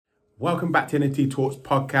Welcome back to NFT Talks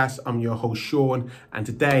podcast. I'm your host, Sean, and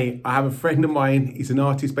today I have a friend of mine. He's an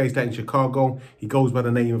artist based out in Chicago. He goes by the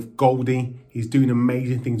name of Goldie. He's doing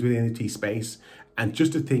amazing things with the NFT space. And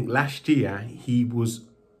just to think, last year he he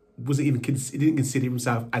didn't consider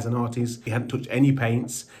himself as an artist. He hadn't touched any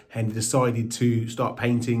paints, and he decided to start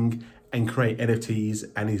painting and create NFTs,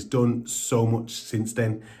 and he's done so much since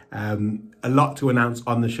then. A lot to announce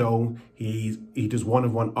on the show. He does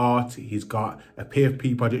one-of-one art. He's got a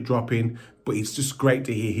PFP project dropping, but it's just great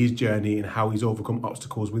to hear his journey and how he's overcome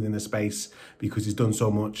obstacles within the space because he's done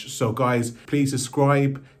so much. So guys, please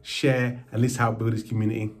subscribe, share, and let's help build this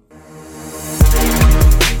community.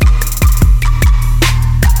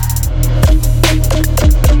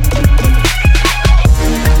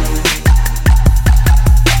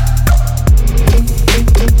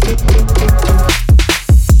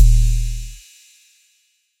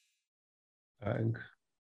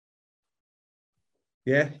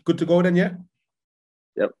 Yeah, good to go then, yeah?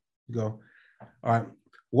 Yep. Go. All right.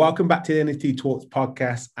 Welcome back to the NFT Talks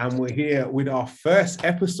podcast, and we're here with our first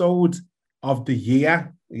episode of the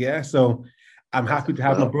year. Yeah, so I'm happy to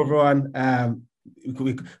have my brother on.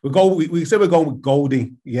 We said we're going with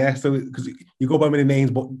Goldie, yeah. So because you go by many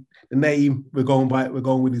names, but the name we're going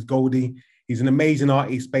with is Goldie. He's an amazing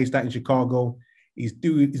artist based out in Chicago. He's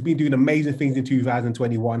been doing amazing things in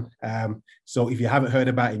 2021. So if you haven't heard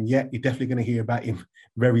about him yet, you're definitely going to hear about him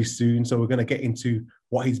very soon. So we're going to get into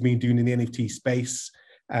what he's been doing in the NFT space,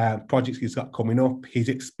 projects he's got coming up, his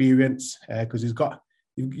experience, because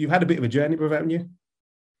you've had a bit of a journey, brother, haven't you?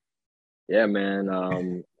 Yeah,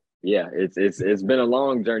 man. Yeah, it's been a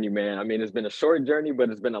long journey, man. I mean, it's been a short journey,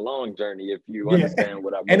 but it's been a long journey if you understand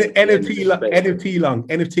what I mean.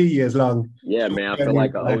 NFT years long. Yeah, man. I feel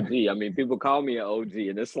like an OG. I mean, people call me an OG,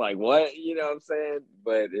 and it's like, what? You know what I'm saying?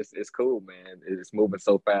 But it's cool, man. It's moving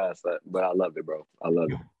so fast, but I love it, bro. I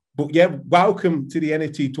love it. But yeah, welcome to the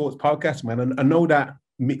NFT Talks podcast, man. And I know that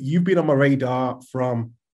you've been on my radar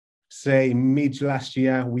from, say, mid last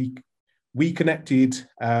year. We connected,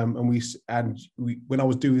 and when I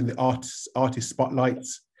was doing the artist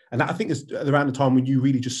spotlights, and I think it's around the time when you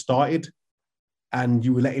really just started, and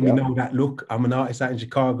you were letting me know that, look, I'm an artist out in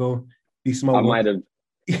Chicago. I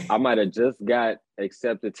might have just got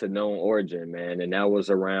accepted to Known Origin, man, and that was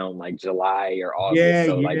around like July or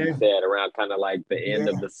August. Like you said, around kind of like the end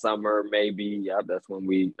of the summer, maybe. Yeah, that's when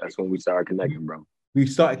we started connecting, bro. We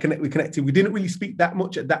connected. We didn't really speak that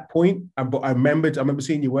much at that point, but I remember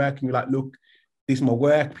seeing your work, and you're like, look, this is my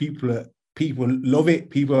work. People love it.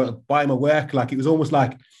 People buy my work. Like, it was almost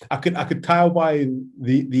like I could tell by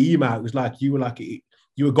the email. It was like you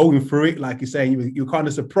were going through it, like you're saying. You were kind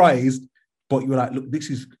of surprised, but you were like, look, this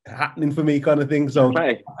is happening for me, kind of thing. So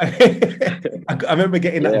hey. I remember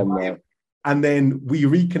getting that, man. And then we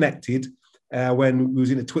reconnected when we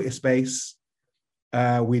was in a Twitter space.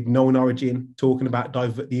 With Known Origin, talking about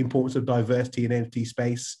the importance of diversity in NFT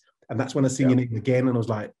space. And that's when I seen your name again, and I was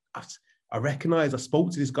like, I recognize I spoke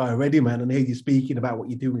to this guy already, man, and I hear you speaking about what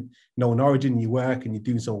you're doing, Known Origin, your work, and you're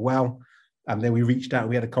doing so well. And then we reached out and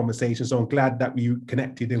we had a conversation. So I'm glad that we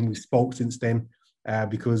connected and we spoke since then,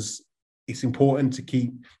 because it's important to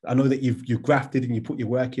keep, I know that you've grafted and you put your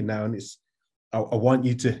work in now, and I want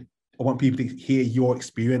people to hear your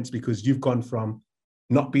experience, because you've gone from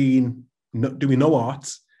not doing no art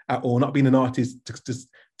at all, not being an artist,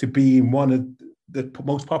 to being one of the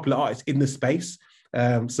most popular artists in the space.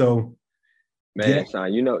 So, man,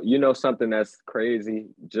 Sean, you know something that's crazy.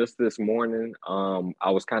 Just this morning, I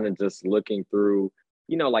was kind of just looking through,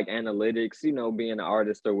 like analytics. Being an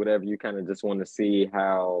artist or whatever, you kind of just want to see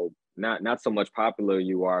how not so much popular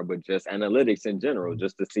you are, but just analytics in general,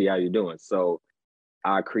 just to see how you're doing. So,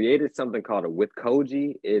 I created something called a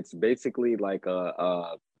Withcoji. It's basically like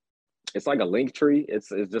it's like a link tree. It's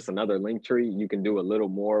just another link tree. You can do a little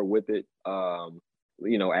more with it,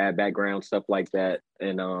 add background, stuff like that.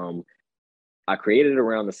 And I created it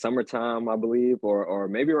around the summertime, I believe, or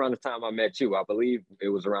maybe around the time I met you. I believe it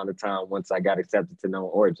was around the time once I got accepted to Known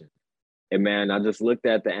Origin. And man, I just looked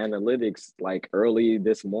at the analytics like early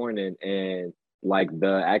this morning, and like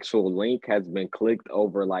the actual link has been clicked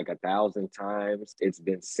over like 1,000 times. It's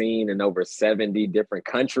been seen in over 70 different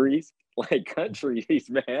countries.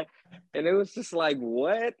 Man. And it was just like,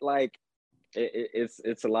 what? Like,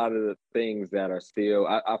 it's a lot of the things that are still,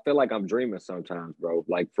 I feel like I'm dreaming sometimes, bro.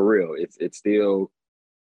 Like, for real, it's still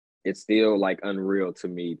like unreal to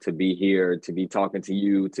me to be here, to be talking to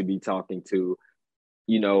you, to be talking to,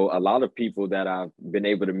 a lot of people that I've been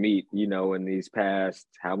able to meet, in these past,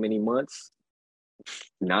 how many months?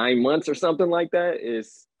 9 months or something like that.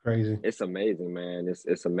 It's crazy. It's amazing, man.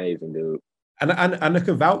 It's amazing, dude. And I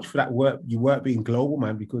can vouch for that work. You work being global,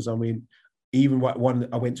 man, because I mean, even one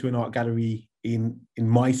I went to an art gallery in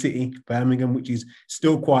my city, Birmingham, which is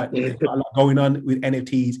still quite there's quite a lot going on with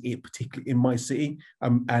NFTs, particularly in my city.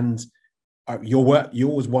 And your work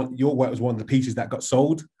was one of the pieces that got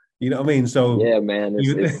sold. You know what I mean? So yeah, man,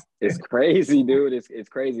 it's crazy, dude. It's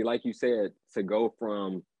crazy. Like you said, to go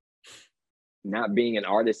from not being an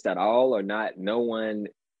artist at all, or not no one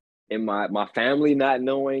in my family not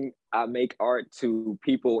knowing I make art, to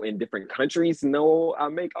people in different countries know I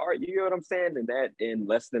make art. You know what I'm saying? And that in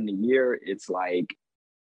less than a year, it's like,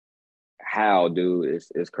 how, dude?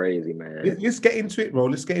 It's crazy, man. Let's get into it, bro.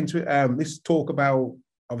 Let's get into it. Let's talk about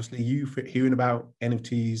obviously you hearing about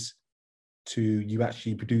NFTs to you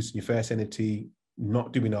actually producing your first NFT,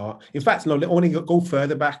 not doing art. In fact, no, I want to go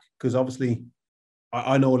further back because obviously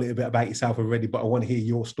I know a little bit about yourself already, but I want to hear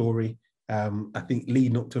your story. I think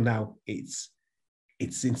leading up to now, it's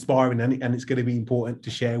inspiring and it's going to be important to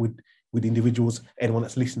share with individuals, anyone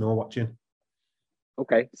that's listening or watching.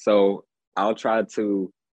 Okay, so I'll try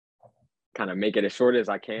to kind of make it as short as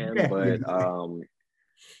I can, but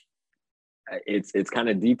it's kind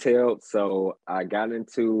of detailed. So I got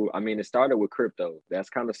into, I mean, it started with crypto. That's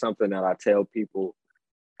kind of something that I tell people.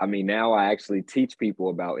 I mean, now I actually teach people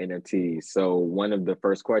about NFTs. So one of the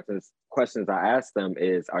first questions I ask them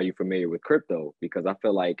is, are you familiar with crypto? Because I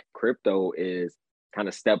feel like crypto is kind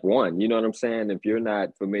of step one. You know what I'm saying? If you're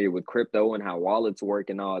not familiar with crypto and how wallets work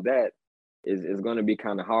and all that, is going to be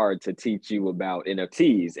kind of hard to teach you about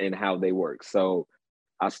NFTs and how they work. So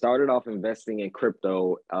I started off investing in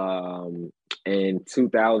crypto in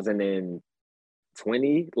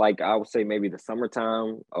 2020, like I would say maybe the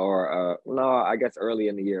summertime, or no, I guess early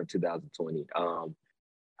in the year of 2020.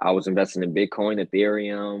 I was investing in Bitcoin,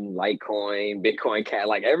 Ethereum, Litecoin, Bitcoin Cat,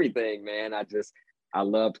 like everything, man. I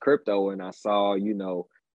loved crypto, and I saw,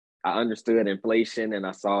 I understood inflation, and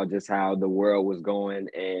I saw just how the world was going,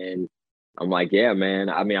 and I'm like, yeah, man.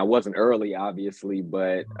 I mean, I wasn't early, obviously,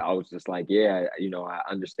 but I was just like, yeah, I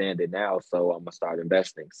understand it now, so I'm gonna start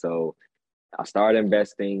investing. So I started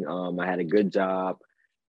investing. I had a good job.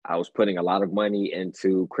 I was putting a lot of money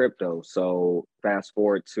into crypto. So fast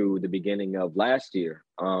forward to the beginning of last year.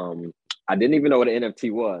 I didn't even know what an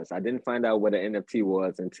NFT was. I didn't find out what an NFT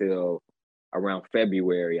was until around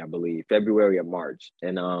February, I believe, February or March.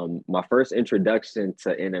 And my first introduction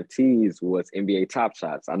to NFTs was NBA Top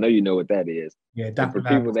Shots. I know you know what that is. Yeah, and for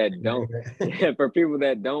people that don't, for people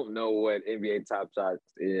that don't know what NBA Top Shots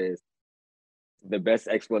is, the best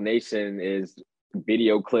explanation is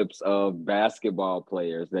video clips of basketball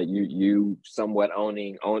players that you somewhat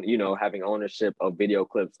having ownership of video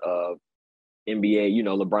clips of NBA,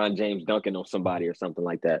 LeBron James dunking on somebody or something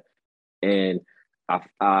like that. And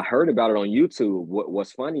I heard about it on YouTube.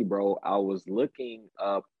 What's funny, bro, I was looking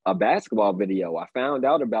up a basketball video. I found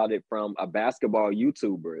out about it from a basketball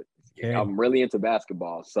YouTuber. Okay. I'm really into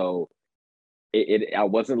basketball. So I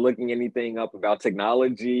wasn't looking anything up about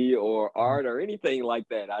technology or art or anything like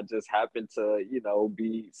that. I just happened to,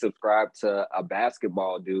 be subscribed to a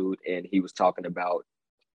basketball dude, and he was talking about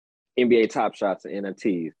NBA Top Shots and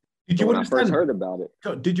NFTs. Did you when I first heard about it?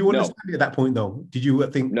 Did you understand it at that point, though? Did you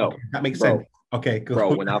think, no, okay, that makes sense? Okay, cool.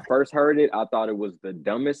 Bro, when I first heard it, I thought it was the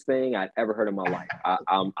dumbest thing I'd ever heard in my life.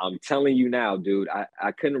 I'm telling you now, dude,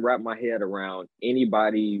 I couldn't wrap my head around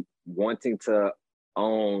anybody wanting to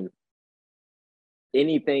own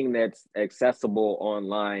anything that's accessible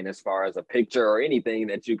online, as far as a picture or anything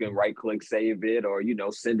that you can right click, save it, or,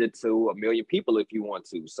 send it to a million people if you want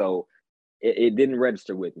to. So it didn't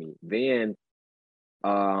register with me. Then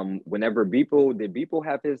whenever Beeple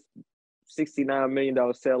have his $69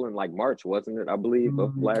 million sale in like March, wasn't it? I believe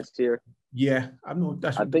of last year. Yeah, I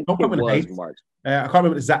think it was March. I can't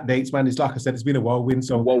remember the exact dates, man. It's like I said, it's been a whirlwind.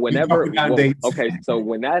 So okay, so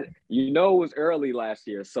when that, it was early last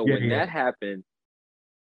year. So when that happened,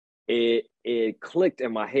 it clicked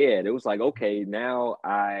in my head. It was like, okay, now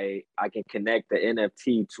I can connect the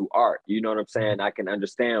NFT to art. You know what I'm saying? I can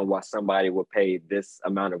understand why somebody would pay this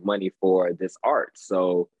amount of money for this art.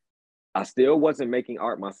 So I still wasn't making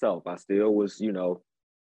art myself. I still was,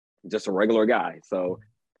 just a regular guy. So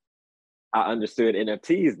I understood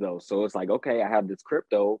NFTs though. So it's like, okay, I have this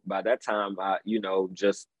crypto. By that time,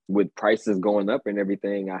 just with prices going up and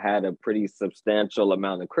everything, I had a pretty substantial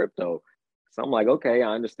amount of crypto. So I'm like, okay,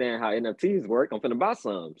 I understand how NFTs work. I'm finna buy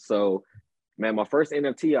some. So, man, my first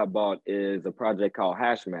NFT I bought is a project called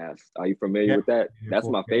Hashmask. Are you familiar with that? That's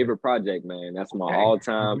my favorite project, man. That's my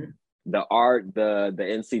all-time. The art, the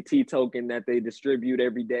NCT token that they distribute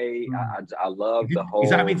every day. I love the whole. Is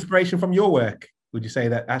that inspiration from your work? Would you say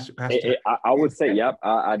that hashtag? I would say, yep,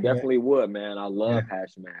 I Yeah. definitely would, man. I Yeah. love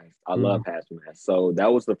hash mask. I love Mm. hash mask. So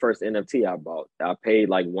that was the first NFT I bought. I paid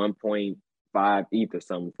like 1.5 ETH or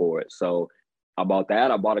something for it. So I bought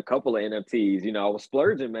that. I bought a couple of NFTs. You know, I was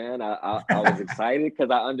splurging, man. I was excited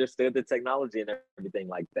because I understood the technology and everything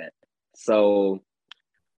like that. So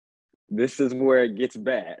this is where it gets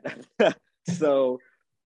bad. So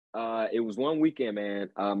it was one weekend, man.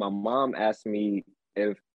 My mom asked me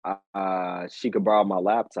if she could borrow my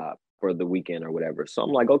laptop for the weekend or whatever. So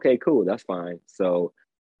I'm like, okay, cool, that's fine. So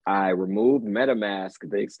I removed MetaMask,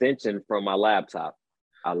 the extension, from my laptop.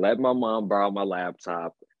 I let my mom borrow my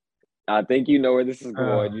laptop. I think you know where this is Oh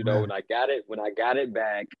going. You know, man. when I got it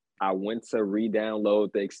back, I went to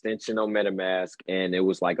re-download the extension on MetaMask, and it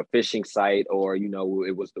was like a phishing site, or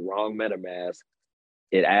it was the wrong MetaMask.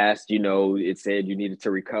 It asked, it said you needed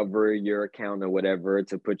to recover your account or whatever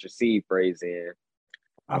to put your seed phrase in.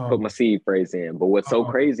 I put my Oh. seed phrase in. But what's so Oh.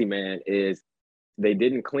 crazy, man, is they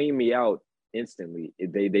didn't clean me out instantly.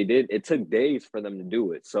 They did. It took days for them to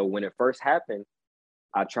do it. So when it first happened,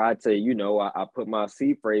 I tried to, I put my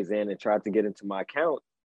seed phrase in and tried to get into my account,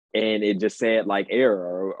 and it just said like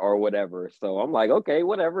error or whatever. So I'm like, okay,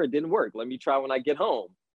 whatever. It didn't work. Let me try when I get home.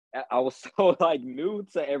 I was so like new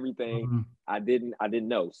to everything. Mm. I didn't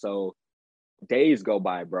know. So days go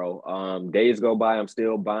by, bro. Days go by. I'm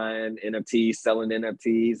still buying NFTs, selling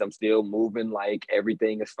NFTs. I'm still moving like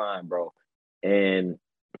everything is fine, bro. And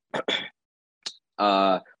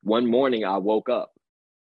one morning I woke up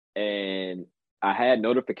and I had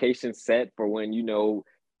notifications set for when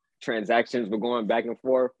transactions were going back and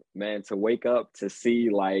forth. Man, to wake up to see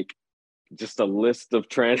like just a list of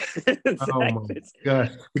Oh my transactions.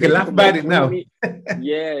 God. We can laugh about it now.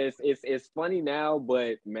 Yeah, it's funny now,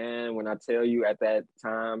 but man, when I tell you at that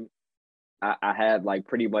time, I had like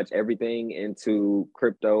pretty much everything into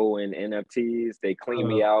crypto and NFTs. They cleaned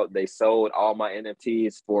me Oh, out. They sold all my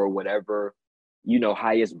NFTs for whatever,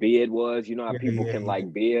 highest bid was. You know how yeah, people yeah, can yeah.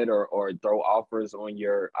 like bid or throw offers on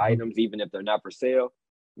your Mm. items, even if they're not for sale.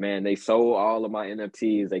 Man, they sold all of my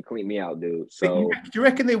NFTs. They cleaned me out, dude. Do So you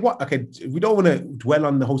reckon they what? Okay, we don't want to dwell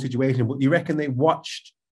on the whole situation, but do you reckon they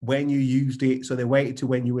watched when you used it, so they waited to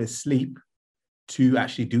when you were asleep to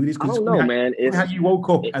actually do this? I Because don't know, man. how you woke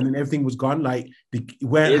up It, and then everything was gone. Like it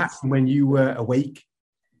weren't it's happening when you were awake.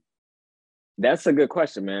 That's a good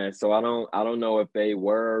question, man. So I don't know if they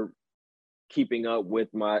were keeping up with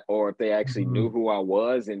or if they actually knew Mm. who I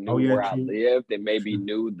was and Oh knew yeah, where I true, lived and maybe true,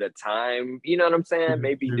 knew the time. You know what I'm saying? true,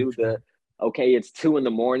 Maybe true, knew true. okay, it's 2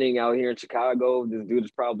 a.m. out here in Chicago. This dude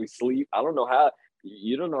is probably asleep. I don't know how.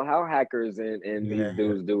 You don't know how hackers and these Yeah, yeah.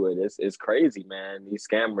 dudes do it. It's crazy, man. These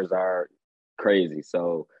scammers are crazy.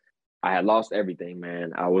 So I had lost everything,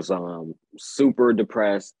 man. I was super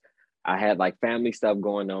depressed. I had like family stuff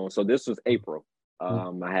going on. So this was April.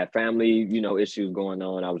 Mm. I had family, issues going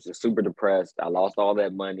on. I was just super depressed. I lost all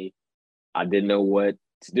that money. I didn't know what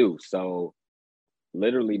to do. So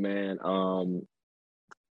literally, man,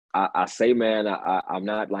 I say, man, I'm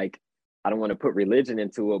not like, I don't want to put religion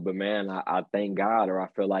into it, but man, I thank God, or I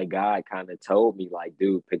feel like God kind of told me, like,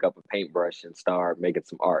 dude, pick up a paintbrush and start making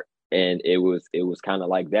some art. And it was kind of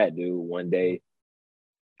like that, dude. One day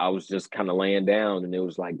I was just kind of laying down and it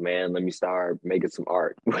was like, man, let me start making some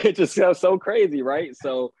art, which is so crazy, right?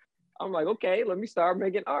 So I'm like, okay, let me start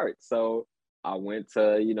making art. So I went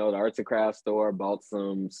to, the arts and crafts store, bought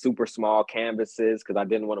some super small canvases because I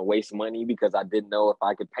didn't want to waste money because I didn't know if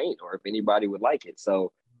I could paint or if anybody would like it.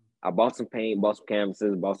 So I bought some paint, bought some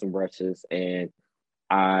canvases, bought some brushes, and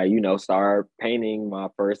I, started painting my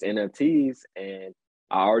first NFTs, and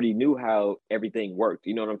I already knew how everything worked.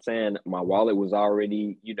 You know what I'm saying? My wallet was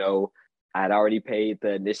already, I had already paid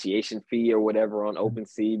the initiation fee or whatever on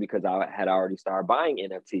OpenSea because I had already started buying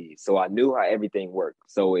NFTs. So I knew how everything worked.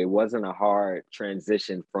 So it wasn't a hard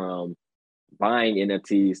transition from buying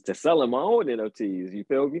NFTs to selling my own NFTs. You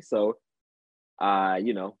feel me? So I,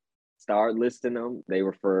 started listing them. They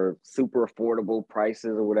were for super affordable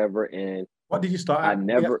prices or whatever. And What did you start I at? Yeah,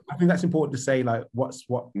 never, I think that's important to say. Like, what?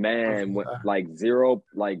 man, like zero,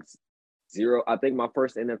 zero. I think my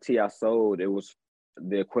first NFT I sold, it was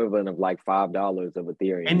the equivalent of like $5 of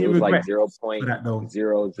Ethereum. It Any was like regrets zero for point that though?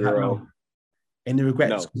 zero For that zero. low? Any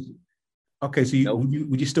regrets? No, Okay, so nope,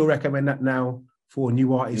 would you still recommend that now for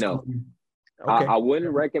new artists no. coming? I, Okay. I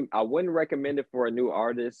wouldn't recommend. I wouldn't recommend it for a new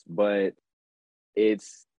artist, but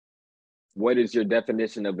it's what is your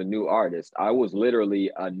definition of a new artist? I was literally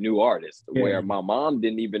a new artist Yeah. where my mom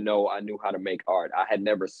didn't even know I knew how to make art. I had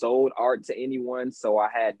never sold art to anyone, so I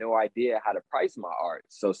had no idea how to price my art.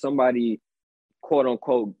 So somebody quote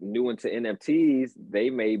unquote new into NFTs, they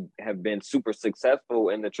may have been super successful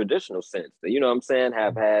in the traditional sense. You know what I'm saying?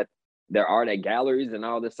 Have had their art at galleries and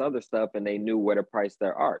all this other stuff, and they knew where to price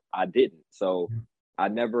their art. I didn't. So I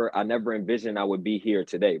never envisioned I would be here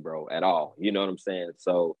today, bro, at all. You know what I'm saying?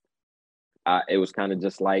 So it was kind of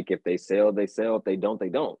just like, if they sell, they sell. If they don't, they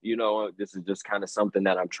don't. You know, this is just kind of something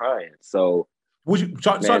that I'm trying. So was your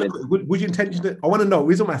intention to, I want to know, the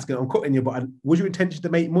reason I'm asking, I'm cutting you, but was your intention to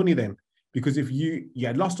make money then? Because if you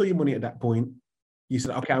had lost all your money at that point, you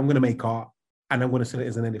said, okay, I'm going to make art and I'm going to sell it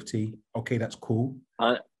as an NFT. Okay, that's cool.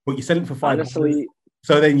 But you're selling for $5. Honestly,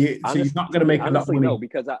 so then you're not going to make a lot of money. No,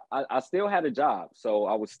 because I still had a job. So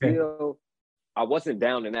I was still, I wasn't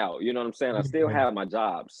down and out. You know what I'm saying? I still had my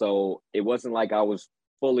job. So it wasn't like I was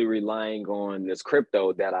fully relying on this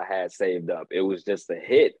crypto that I had saved up. It was just a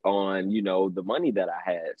hit on, you know, the money that I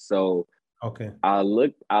had. So I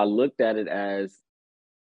looked at it as,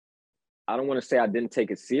 I don't want to say I didn't take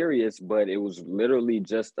it serious, but it was literally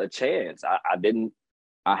just a chance.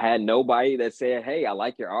 I had nobody that said, hey, I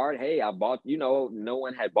like your art. Hey, I bought, you know, no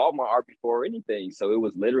one had bought my art before or anything. So it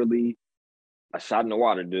was literally a shot in the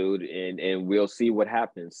water, dude. And we'll see what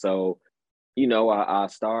happens. So, you know, I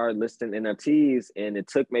started listing NFTs, and it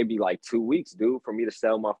took maybe like 2 weeks, dude, for me to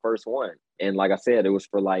sell my first one. And like I said, it was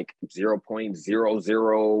for like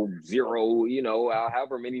 0.000, you know,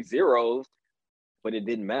 however many zeros. But it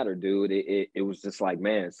didn't matter, dude. It was just like,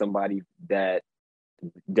 man, somebody that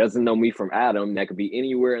doesn't know me from Adam, that could be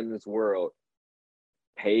anywhere in this world,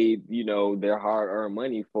 paid, you know, their hard-earned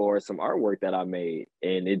money for some artwork that I made.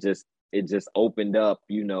 And it just opened up,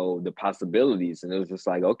 you know, the possibilities. And it was just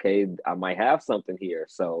like, okay, I might have something here.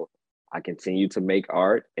 So I continued to make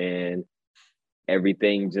art, and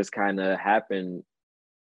everything just kind of happened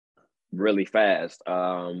really fast.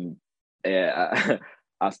 Yeah,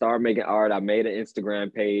 I started making art. I made an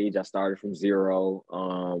Instagram page. I started from zero.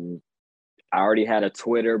 I already had a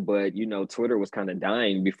Twitter, but, you know, Twitter was kind of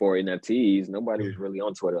dying before NFTs. Nobody was really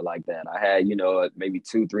on Twitter like that. I had, you know, maybe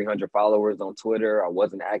 200-300 followers on Twitter. I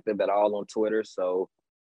wasn't active at all on Twitter. So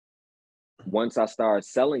once I started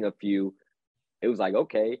selling a few, it was like,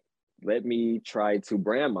 okay, let me try to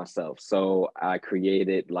brand myself. So I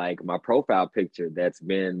created like my profile picture. That's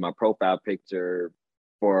been my profile picture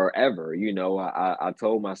forever. You know, I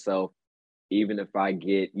told myself, even if I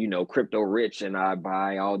get, you know, crypto rich and I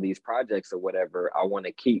buy all these projects or whatever, I want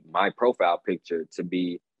to keep my profile picture to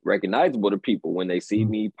be recognizable to people. When they see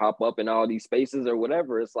me pop up in all these spaces or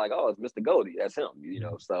whatever, it's like, oh, it's Mr. Goldie, that's him, you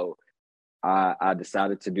know. So I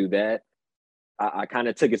decided to do that. I kind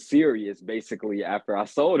of took it serious basically after I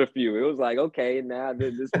sold a few. It was like, okay, now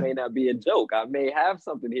this may not be a joke. I may have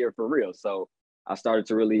something here for real. So I started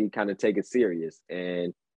to really kind of take it serious.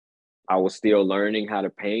 And I was still learning how to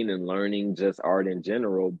paint and learning just art in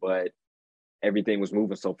general, but everything was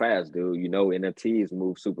moving so fast, dude. You know, NFTs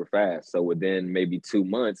move super fast. So within maybe 2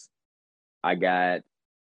 months,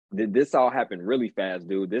 this all happened really fast,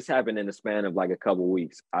 dude. This happened in the span of like a couple of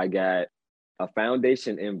weeks. I got a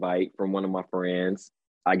foundation invite from one of my friends.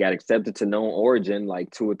 I got accepted to Known Origin like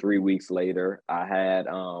 2 or 3 weeks later. I had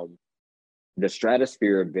the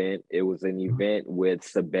Stratosphere event. It was an event with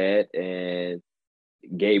Sabet and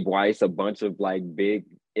Gabe Weiss, a bunch of like big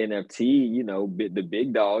NFT, you know, the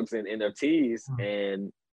big dogs in NFTs.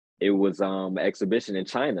 And it was an exhibition in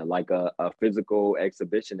China, like a physical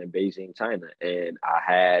exhibition in Beijing, China. And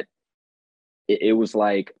it was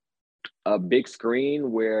like a big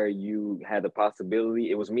screen where you had the possibility.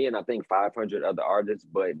 It was me and I think 500 other artists,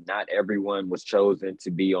 but not everyone was chosen to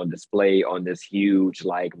be on display on this huge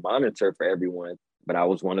like monitor for everyone. But I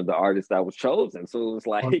was one of the artists that was chosen. So it was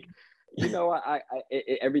like, you know,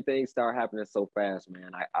 everything started happening so fast,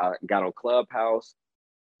 man. I got on Clubhouse.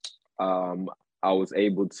 I was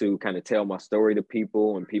able to kind of tell my story to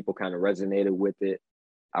people, and people kind of resonated with it.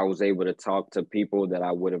 I was able to talk to people that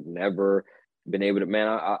I would have never been able to. Man,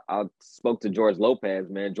 I spoke to George Lopez,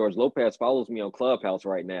 man. George Lopez follows me on Clubhouse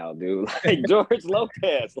right now, dude. Like George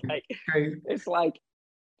Lopez, like it's like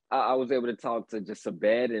I was able to talk to just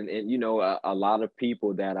Sabed and you know, a lot of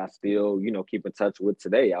people that I still, you know, keep in touch with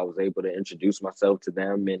today. I was able to introduce myself to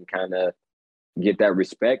them and kind of get that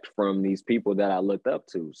respect from these people that I looked up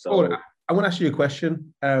to. So I want to ask you a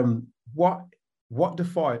question. What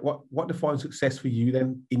defines success for you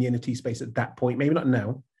then in the NFT space at that point? Maybe not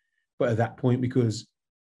now, but at that point, because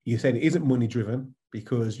you said it isn't money driven,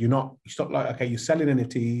 because you're not like, okay, you're selling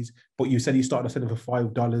NFTs, but you said you started selling for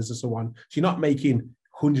 $5 or so on. So you're not making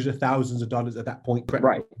hundreds of thousands of dollars at that point, correct?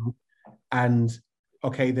 Right. And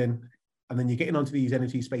then you're getting onto these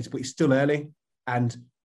NFT space, but it's still early. And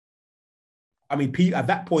I mean, at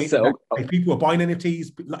that point, people were buying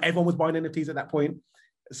NFTs. Everyone was buying NFTs at that point.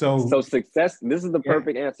 So success. This is the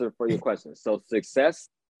perfect answer for your question. So success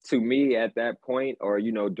to me at that point, or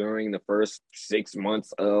during the first 6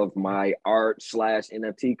 months of my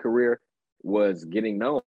art/NFT career, was getting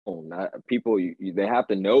known. People, they have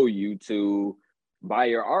to know you to buy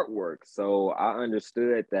your artwork. So I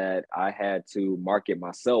understood that I had to market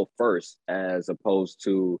myself first, as opposed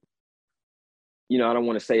to, I don't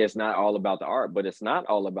want to say it's not all about the art, but it's not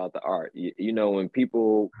all about the art. When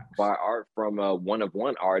people buy art from a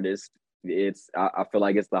one-of-one artist, I feel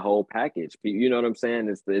like it's the whole package. You know what I'm saying?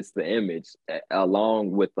 It's the image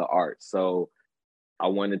along with the art. So I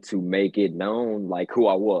wanted to make it known like who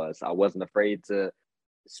I was. I wasn't afraid to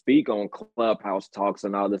speak on Clubhouse talks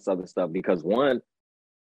and all this other stuff, because one,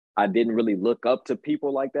 I didn't really look up to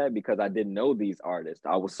people like that because I didn't know these artists.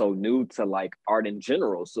 I was so new to like art in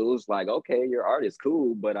general. So it was like, okay, your art is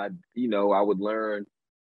cool. But I would learn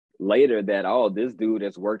later that, oh, this dude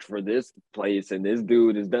has worked for this place and this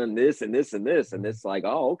dude has done this and this and this. And it's like,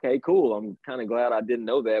 oh, okay, cool. I'm kind of glad I didn't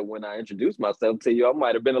know that when I introduced myself to you. I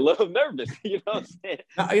might have been a little nervous. You know what I'm saying?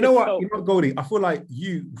 Now, you know what, Goldie, I feel like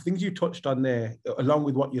things you touched on there, along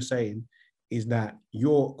with what you're saying, is that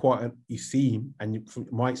you're you seem, and from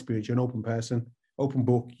my experience, you're an open person, open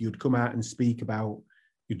book. You'd come out and speak about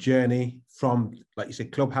your journey from, like you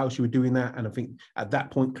said, Clubhouse. You were doing that, and I think at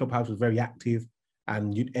that point, Clubhouse was very active,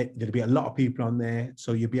 and there'd be a lot of people on there.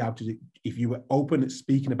 So you'd be able to, if you were open at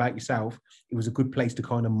speaking about yourself, it was a good place to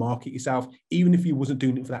kind of market yourself, even if you wasn't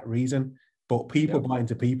doing it for that reason. But people buy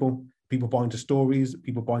into people buy into stories,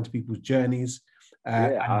 people buy into people's journeys.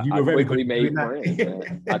 I quickly made friends,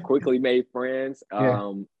 man. I quickly made friends.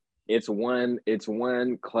 It's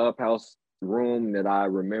one Clubhouse room that I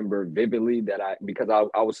remember vividly, because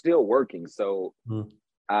I was still working. So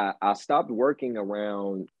I stopped working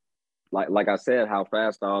around, like I said, how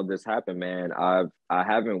fast all this happened, man. I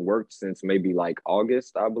haven't worked since maybe like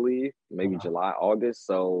August, I believe, maybe July, August.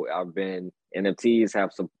 So NFTs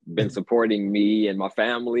have been supporting me and my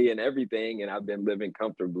family and everything, and I've been living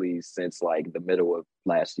comfortably since like the middle of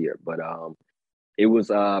last year. But it was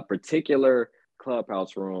a particular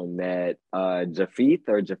Clubhouse room that Japheth,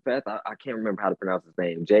 I can't remember how to pronounce his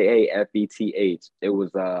name, Jafeth. It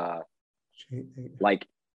was like,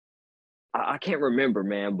 I can't remember,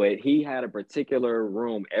 man, but he had a particular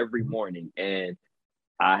room every morning, and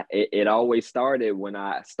it always started when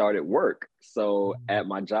I started work. So at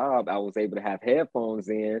my job, I was able to have headphones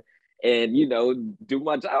in and, do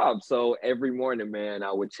my job. So every morning, man,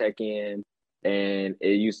 I would check in, and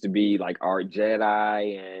it used to be like Art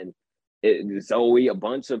Jedi and Zoe, a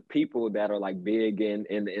bunch of people that are like big in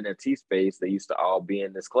the NFT space. They used to all be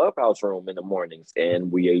in this Clubhouse room in the mornings,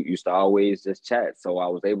 and we used to always just chat. So I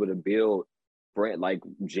was able to build like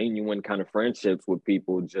genuine kind of friendships with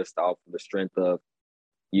people just off the strength of,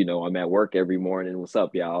 I'm at work every morning. What's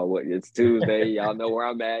up, y'all? It's Tuesday. Y'all know where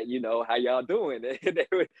I'm at. How y'all doing?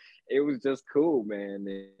 It was just cool, man.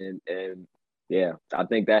 And yeah, I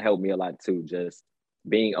think that helped me a lot too. Just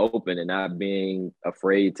being open and not being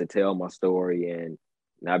afraid to tell my story, and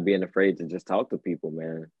not being afraid to just talk to people,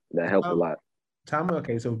 man. That helped a lot. Tam,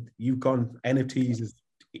 okay, so you've gone, NFTs has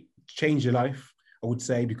changed your life, I would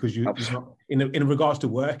say, because you're not, in regards to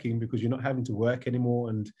working, because you're not having to work anymore,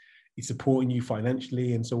 and it's supporting you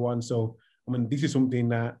financially and so on. So, I mean, this is something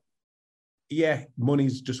that,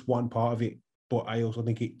 money's just one part of it, but I also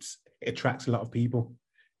think it attracts a lot of people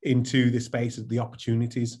into the space of the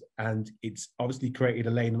opportunities, and it's obviously created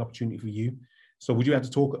a lane and opportunity for you. So would you have to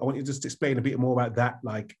talk, I want you to just explain a bit more about that,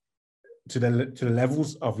 like to the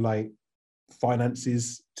levels of like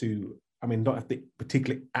finances, to, I mean, not the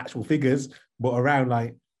particular actual figures, but around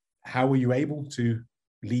like, how were you able to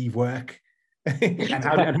leave work and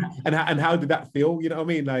how did that feel? You know what I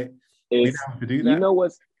mean? Like, being able to do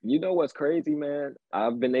that. You know what's crazy, man?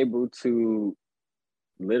 I've been able to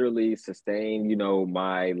literally sustain,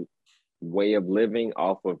 my way of living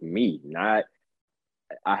off of me. I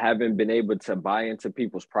haven't been able to buy into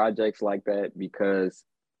people's projects like that, because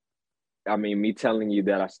I mean, me telling you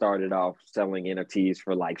that I started off selling NFTs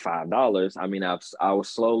for like $5. I mean, I was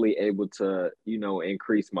slowly able to,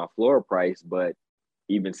 increase my floor price, but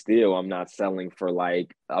even still, I'm not selling for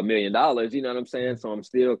like $1 million. You know what I'm saying? So I'm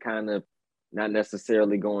still kind of not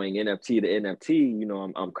necessarily going NFT to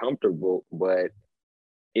NFT. I'm comfortable, but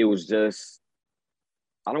it was just,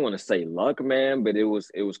 I don't want to say luck, man, but it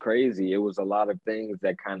was crazy. It was a lot of things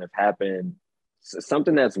that kind of happened.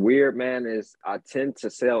 Something that's weird, man, is I tend to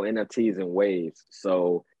sell NFTs in waves.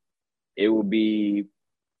 So it will be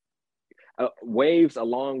waves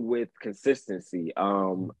along with consistency.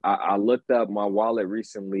 I looked up my wallet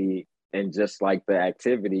recently. and just like the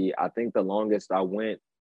activity, I think the longest I went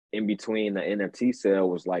in between the NFT sale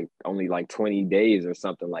was like only like 20 days or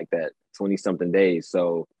something like that, 20 something days.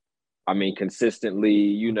 So, I mean,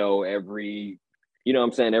 consistently, what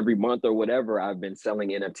I'm saying, every month or whatever, I've been selling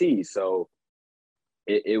NFTs. So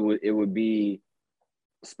it would be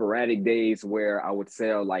sporadic days where I would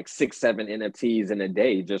sell like 6, 7 NFTs in a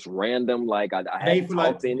day, just random. Like I Are they hadn't for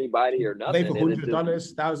like, talked to anybody or are they for nothing. And it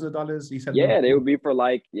just, $100, $1,000? You said yeah, they would be for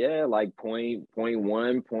like, yeah, like point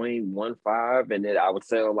 1, 0.15. And then I would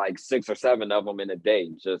sell like 6 or 7 of them in a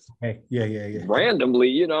day, just okay. Yeah.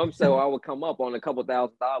 randomly, so I would come up on a couple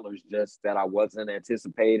 $1,000s just that I wasn't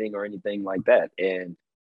anticipating or anything like that. And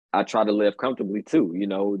I try to live comfortably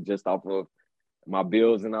too, just off of my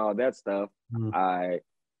bills and all that stuff. Mm. I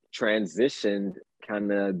transitioned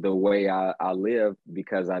kind of the way I live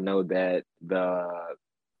because I know that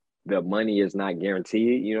the money is not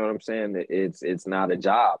guaranteed. You know what I'm saying? It's not a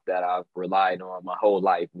job that I've relied on my whole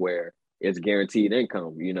life where it's guaranteed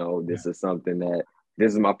income. Yeah. This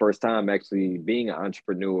is my first time actually being an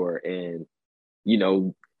entrepreneur and,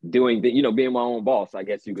 doing being my own boss, I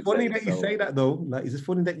guess you It's could funny say. that you say that though. Like, it's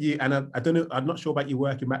funny that you, and I don't know, I'm not sure about your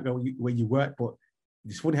working background where you work, but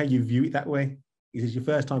it's funny how you view it that way. It is your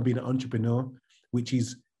first time being an entrepreneur, which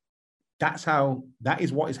is, that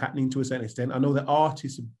is what is happening to a certain extent. I know that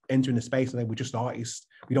artists entering the space and they were just artists.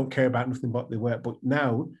 We don't care about nothing but the work. But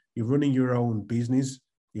now you're running your own business.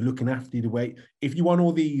 You're looking after the way. If you want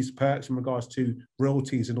all these perks in regards to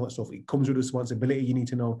royalties and all that stuff, it comes with responsibility. You need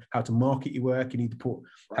to know how to market your work. You need to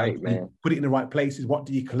Right, man. put it in the right places. What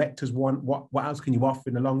do your collectors want? What else can you offer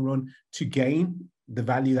in the long run to gain the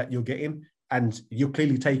value that you're getting? And you're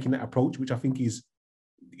clearly taking that approach, which I think it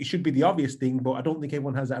should be the obvious thing, but I don't think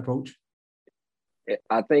everyone has that approach.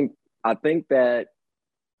 I think that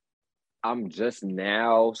I'm just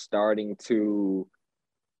now starting to.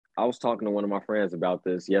 I was talking to one of my friends about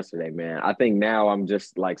this yesterday, man. I think now I'm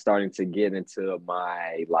just like starting to get into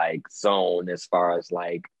my like zone as far as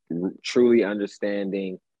like truly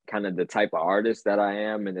understanding kind of the type of artist that I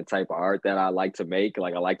am and the type of art that I like to make.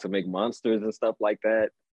 Like I like to make monsters and stuff like that.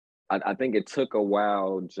 I think it took a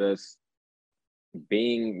while just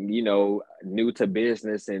being, new to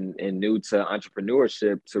business and new to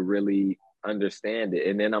entrepreneurship to really understand it.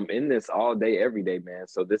 And then I'm in this all day, every day, man.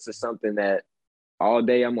 So this is something that all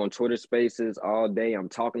day I'm on Twitter Spaces, all day I'm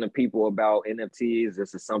talking to people about NFTs.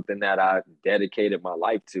 This is something that I dedicated my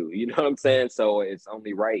life to. You know what I'm saying? So it's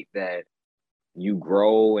only right that you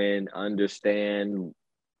grow and understand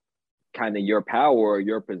kind of your power or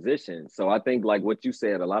your position. So I think like what you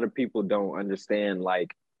said, a lot of people don't understand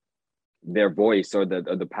like their voice or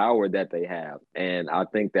the power that they have. And I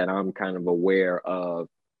think that I'm kind of aware of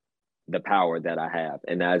the power that I have.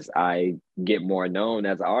 And as I get more known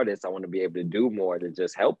as an artist, I want to be able to do more to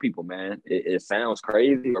just help people, man. It sounds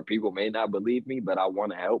crazy or people may not believe me, but I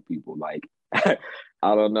want to help people. Like, I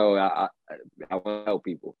don't know. I want to help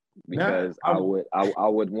people because I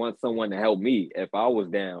would want someone to help me if I was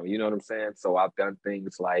down. You know what I'm saying? So I've done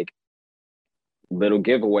things like little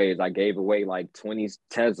giveaways. I gave away like 20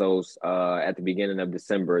 Tezos at the beginning of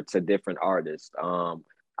December to different artists.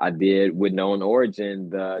 I did with Known Origin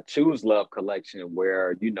the Choose Love collection,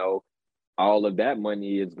 where all of that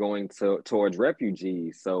money is going towards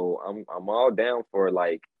refugees. So I'm all down for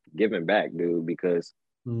like giving back, dude, because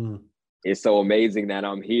it's so amazing that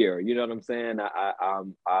I'm here. You know what I'm saying?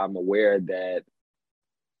 I'm aware that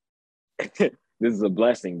this is a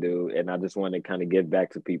blessing, dude, and I just want to kind of give back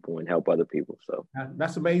to people and help other people. So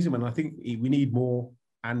that's amazing, man. I think we need more,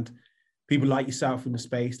 and people like yourself in the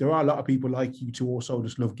space. There are a lot of people like you to also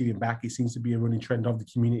just love giving back. It seems to be a running trend of the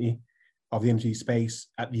community, of the NFT space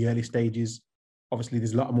at the early stages. Obviously,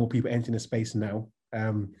 there's a lot more people entering the space now.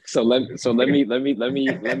 So let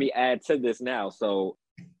me add to this now. So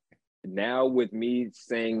now with me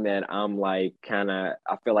saying that I'm like I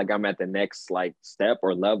feel like I'm at the next like step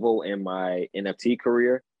or level in my NFT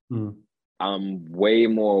career. I'm way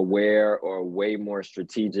more aware or way more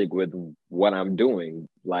strategic with what I'm doing,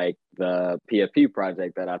 like the PFP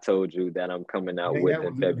project that I told you that I'm coming out with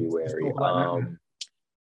in February.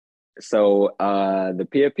 So the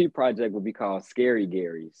PFP project will be called Scary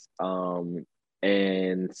Gary's.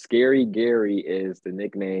 And Scary Gary is the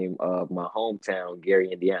nickname of my hometown, Gary,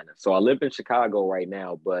 Indiana. So I live in Chicago right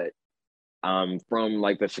now, but I'm from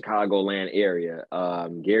like the Chicagoland area.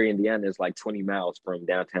 Gary, Indiana is like 20 miles from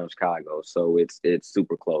downtown Chicago. So it's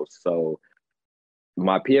super close. So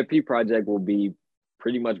my PFP project will be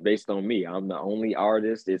pretty much based on me. I'm the only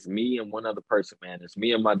artist. It's me and one other person, man. It's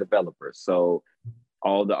me and my developer. So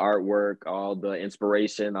all the artwork, all the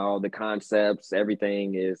inspiration, all the concepts,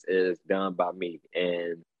 everything is done by me.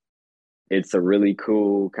 And it's a really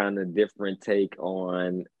cool kind of different take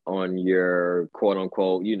on your quote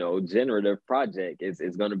unquote, you know, generative project.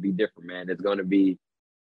 It's going to be different, man. It's going to be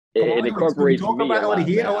Come it on, let's incorporates talk me about a it. I want to lot,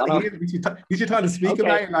 hear. I man. I want to don't. hear. We should try to speak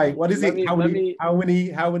about Okay, it. Like, what is let it? me let me. How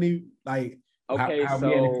many, like, Okay, how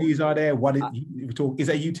many so NFTs are there? What is, I, we talk? Is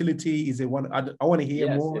it a utility? Is it one? I want to hear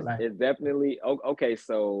yes, more. Like, it's definitely okay.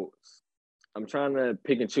 So I'm trying to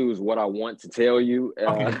pick and choose what I want to tell you.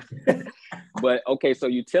 okay, But okay, so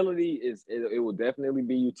utility it will definitely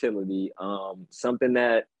be utility. Something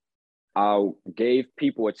that I gave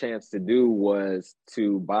people a chance to do was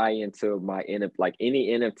to buy into my like any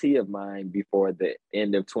NFT of mine before the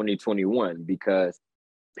end of 2021, because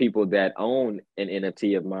people that own an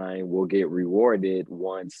NFT of mine will get rewarded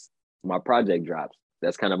once my project drops.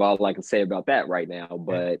 That's kind of all I can say about that right now.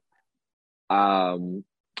 yeah. But um,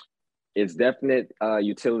 it's definite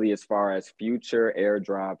utility as far as future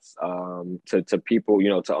airdrops to people, you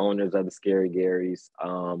know, to owners of the Scary Garys.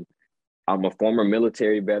 I'm a former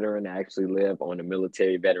military veteran. I actually live on a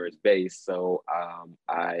military veterans base. So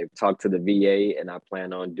I talked to the VA and I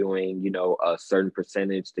plan on doing, you know, a certain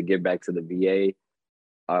percentage to give back to the VA.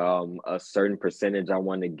 A certain percentage I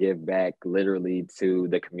want to give back literally to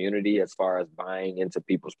the community as far as buying into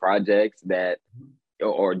people's projects that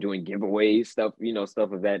or doing giveaways, stuff, you know,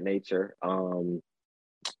 stuff of that nature.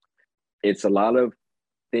 It's a lot of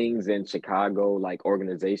things in Chicago, like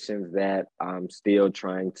organizations that I'm still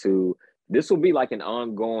trying to. This will be like an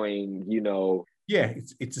ongoing, you know, Yeah,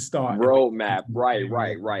 it's a start. roadmap. Right, Yeah,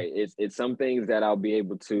 right, right. It's some things that I'll be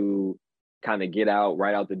able to kind of get out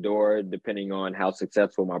right out the door, depending on how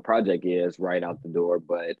successful my project is right out the door.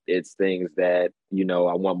 But it's things that, you know,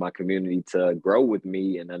 I want my community to grow with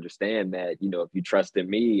me and understand that, you know, if you trust in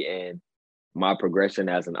me and my progression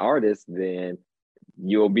as an artist, then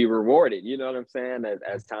you'll be rewarded. You know what I'm saying?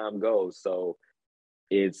 As time goes. So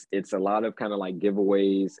it's a lot of kind of like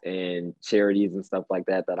giveaways and charities and stuff like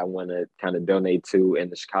that that I want to kind of donate to in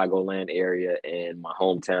the Chicagoland area and my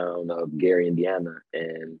hometown of Gary, Indiana.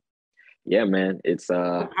 And yeah, man, it's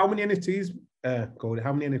how many NFTs? Gold.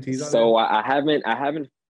 How many NFTs are there? so I haven't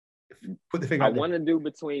Put the figure I out there. want to do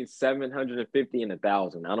between 750 and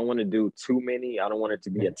 1,000. I don't want to do too many. I don't want it to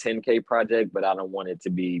be a 10K project, but I don't want it to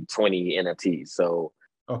be 20 NFTs. So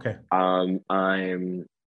Okay. I'm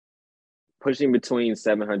pushing between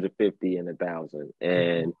 750 and 1,000.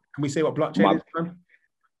 And Can we say what blockchain my is, man?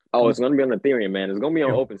 oh, Can we? it's gonna be on Ethereum, man. It's gonna be on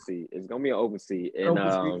Yeah. OpenSea. It's gonna be on OpenSea,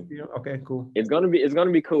 and Yeah. Okay. Cool. it's gonna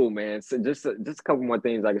be cool, man. So just a couple more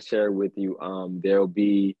things I can share with you. There'll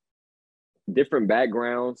be different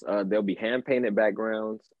backgrounds. There'll be hand painted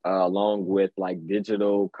backgrounds along with like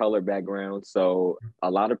digital color backgrounds. So a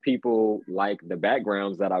lot of people like the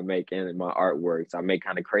backgrounds that I make in my artworks. I make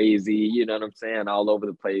kind of crazy, you know what I'm saying, all over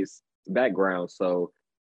the place backgrounds. So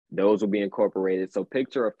those will be incorporated. So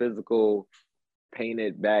picture a physical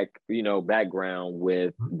painted back, you know, background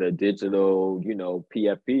with the digital, you know,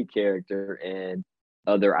 PFP character and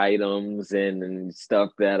other items and stuff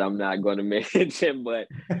that I'm not going to mention, but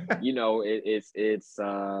you know, it's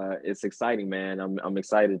exciting, man. I'm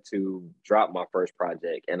excited to drop my first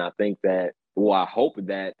project, and I think that, well, I hope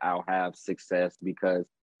that I'll have success because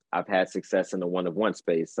I've had success in the one of one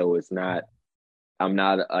space. So it's not, I'm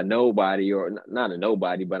not a nobody, or not a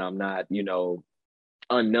nobody, but I'm not, you know,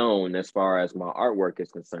 unknown as far as my artwork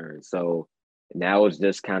is concerned. So now it's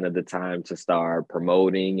just kind of the time to start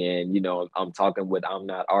promoting. And, you know, I'm talking with I'm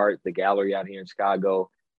Not Art, the gallery out here in Chicago,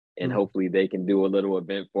 and Mm. hopefully they can do a little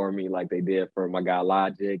event for me like they did for my guy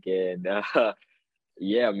Logic. And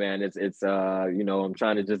yeah, man, it's you know, I'm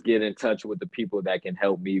trying to just get in touch with the people that can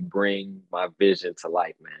help me bring my vision to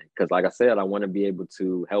life, man. Because like I said, I want to be able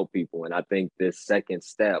to help people. And I think this second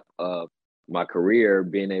step of my career,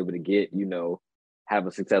 being able to get, you know, have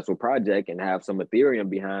a successful project and have some Ethereum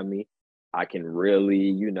behind me, I can really,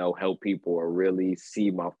 you know, help people or really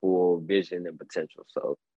see my full vision and potential.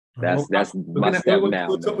 So Well, that's we're my step now, we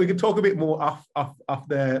man. can talk a bit more off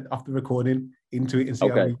the recording into it and see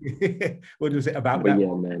how Okay. we what was it about But that.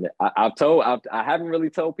 yeah, man, I haven't really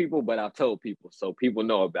told people, but I've told people, so people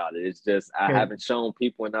know about it. It's just I Okay. haven't shown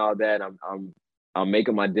people and all that. I'm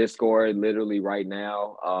making my Discord literally right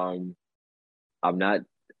now. I'm not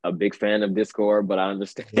a big fan of Discord, but I Yeah.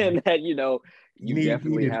 understand that, you know, You you need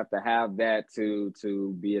definitely needed. have to have that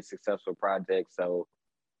to be a successful project. So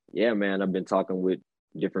yeah, man, I've been talking with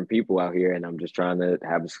different people out here, and I'm just trying to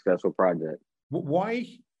have a successful project. Why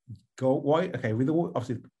go? Why? Okay, with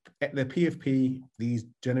obviously the PFP, these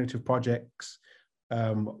generative projects,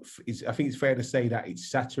 I think it's fair to say that it's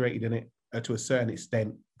saturated in it to a certain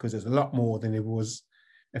extent because there's a lot more than it was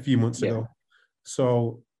a few months Yeah. ago.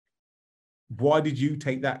 So why did you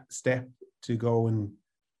take that step to go and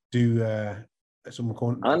do some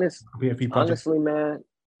PFP project? Honestly, man,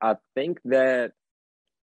 I think that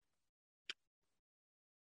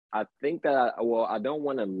I don't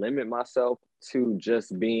want to limit myself to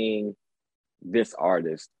just being this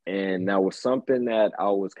artist. And that was something that I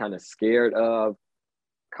was kind of scared of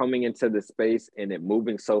coming into the space and it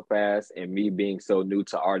moving so fast and me being so new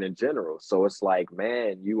to art in general. So it's like,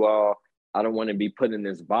 man, I don't want to be put in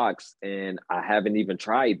this box and I haven't even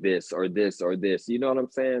tried this or this or this. You know what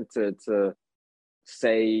I'm saying? To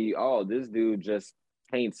say, oh, this dude just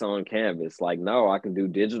paints on canvas. Like, no, I can do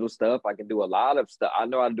digital stuff. I can do a lot of stuff. I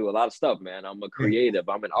know how to do a lot of stuff, man. I'm a creative.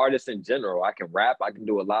 I'm an artist in general. I can rap. I can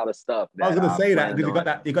do a lot of stuff. I was gonna say that because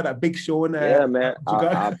you got that Big Sean. Yeah, man.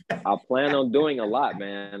 I plan on doing a lot,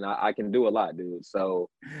 man. I can do a lot, dude. So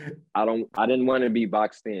I didn't want to be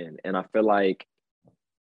boxed in, and I feel like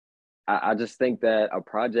I just think that a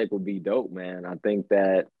project would be dope, man. I think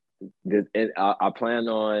that I plan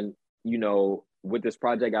on, with this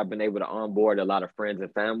project, I've been able to onboard a lot of friends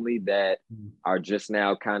and family that are just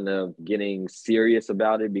now kind of getting serious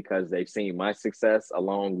about it because they've seen my success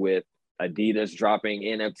along with Adidas dropping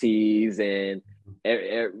NFTs and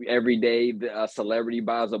every day a celebrity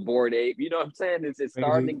buys a Bored Ape. You know what I'm saying? It's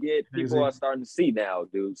starting to get, people are starting to see now,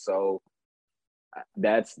 dude. So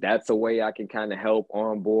that's a way I can kind of help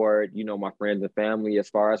onboard, my friends and family as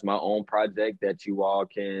far as my own project that you all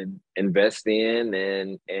can invest in.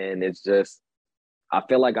 And it's just, I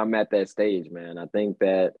feel like I'm at that stage, man. I think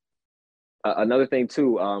that another thing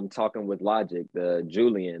too, talking with Logic, the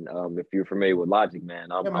Julian, if you're familiar with Logic, man,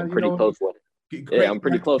 I'm pretty close with him. Yeah, I'm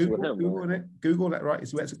pretty close with him. Google that, right?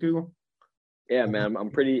 Is it Google? Yeah, man,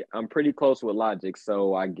 I'm pretty close with Logic,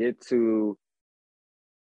 so I get to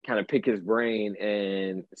kind of pick his brain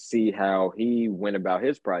and see how he went about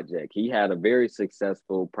his project. He had a very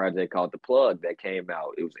successful project called The Plug that came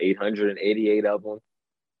out. It was 888 of them.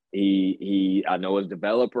 I know his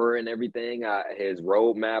developer and everything, his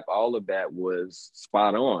roadmap, all of that was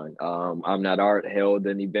spot on. I'm Not Art held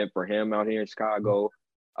an event for him out here in Chicago,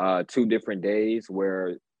 2 different days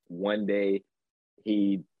where one day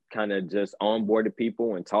he kind of just onboarded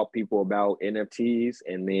people and taught people about NFTs.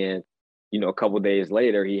 And then, a couple of days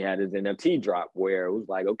later, he had his NFT drop where it was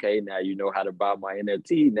like, okay, now you know how to buy my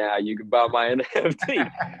NFT. Now you can buy my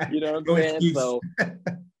NFT. You know what I'm saying? So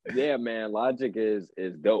yeah, man, Logic is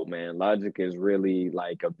dope, man. Logic is really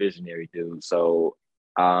like a visionary dude. So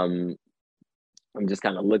I'm just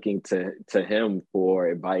kind of looking to him for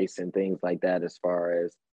advice and things like that as far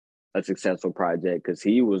as a successful project, because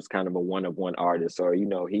he was kind of a one-of-one artist, or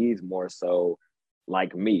he's more so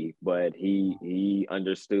like me, but he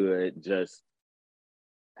understood just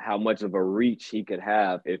how much of a reach he could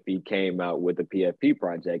have if he came out with a PFP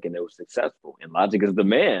project and it was successful. And Logic is the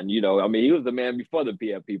man, he was the man before the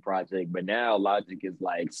PFP project, but now Logic is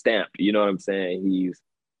like stamped, you know what I'm saying?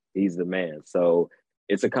 He's the man. So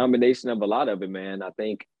it's a combination of a lot of it, man. I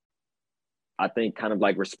think kind of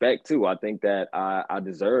like respect too. I think that I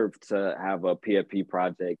deserve to have a PFP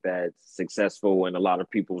project that's successful in a lot of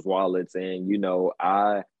people's wallets. And,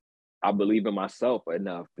 I believe in myself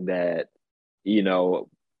enough that,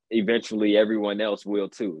 eventually everyone else will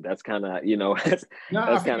too. That's kind of, that's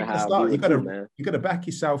kind of how you got to back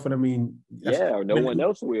yourself. And I mean, no one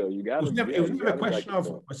else will. You got to. It was never a question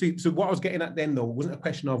of. See, so what I was getting at then though wasn't a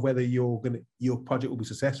question of whether your project will be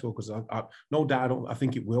successful, because I no doubt I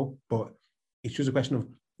think it will, but it's just a question of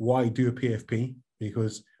why do a PFP,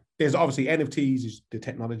 because there's obviously NFTs is the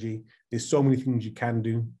technology. There's so many things you can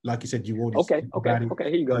do. Like you said, you already okay.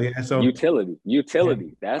 Here you go. So utility.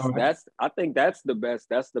 Yeah. That's I think that's the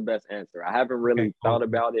best answer. I haven't really thought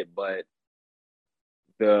about it, but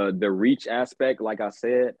the reach aspect, like I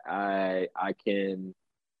said, I can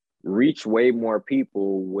reach way more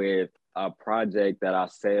people with a project that I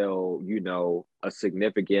sell, a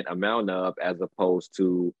significant amount of, as opposed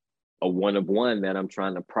to a one-of-one that I'm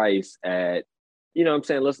trying to price at. You know what I'm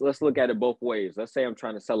saying? Let's look at it both ways. Let's say I'm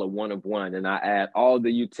trying to sell a one-of-one and I add all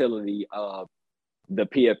the utility of the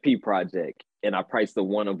PFP project and I price the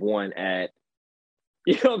one-of-one at,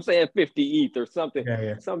 50 ETH or something,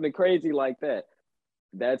 something crazy like that.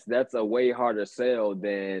 That's a way harder sell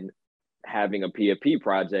than having a PFP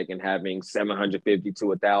project and having 750 to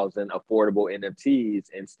 1,000 affordable NFTs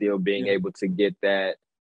and still being able to get that,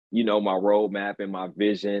 my roadmap and my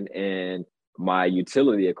vision and my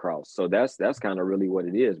utility across. So that's kind of really what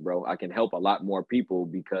it is, bro. I can help a lot more people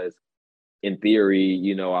because in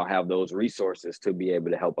theory, I'll have those resources to be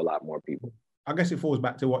able to help a lot more people. I guess it falls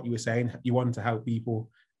back to what you were saying. You want to help people,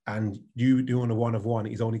 and you doing a one-of-one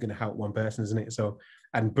is only going to help one person, isn't it? So,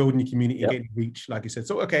 and building your community, getting reach, like you said.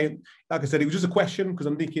 So, okay, like I said, it was just a question because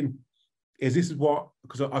I'm thinking this is what,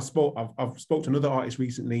 because I've spoke to another artist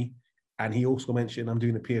recently, and he also mentioned I'm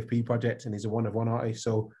doing a PFP project, and he's a one-of-one artist.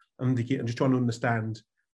 So I'm just trying to understand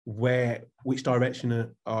which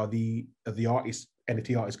direction are the artists,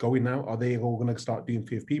 NFT artists going now? Are they all going to start doing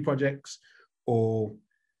PFP projects, or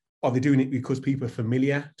are they doing it because people are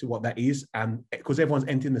familiar to what that is, and because everyone's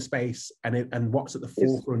entering the space, and what's at the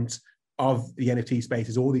forefront of the NFT space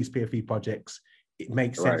is all these PFP projects. It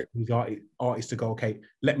makes sense for these artists to go, okay,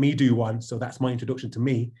 let me do one. So that's my introduction to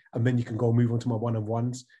me. And then you can go move on to my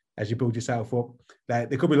one-on-ones as you build yourself up. There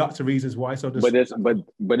could be lots of reasons why. So but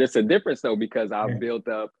it's a difference though, because I've built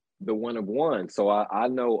up the one-of-one. So I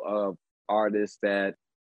know of artists that,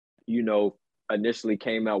 you know, initially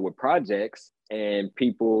came out with projects, and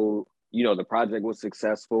people, you know, the project was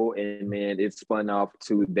successful, and then it spun off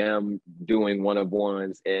to them doing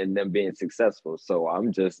one-of-ones and them being successful. So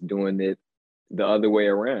I'm just doing it the other way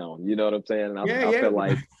around. You know what I'm saying? I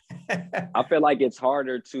feel like it's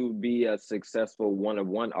harder to be a successful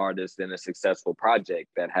one-of-one artist than a successful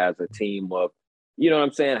project that has a team of, you know what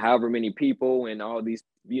I'm saying, however many people and all these,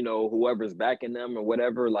 you know, whoever's backing them or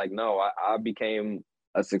whatever. Like, no, I became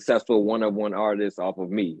a successful one-of-one artist off of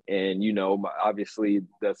me. And, you know, obviously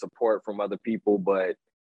the support from other people, but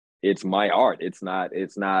it's my art. It's not,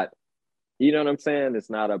 you know what I'm saying? It's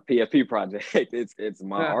not a PFP project. It's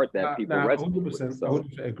my art that people resonate 100%, with. So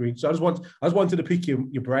 100% agree. So I just wanted to pick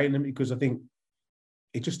your brain, because I think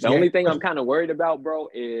it just... The only thing I'm kind of worried about, bro,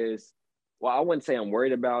 is, well, I wouldn't say I'm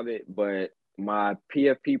worried about it, but my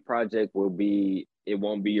PFP project won't be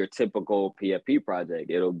your typical PFP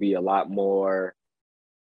project. It'll be a lot more,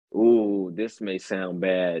 ooh, this may sound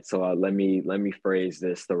bad. So let me phrase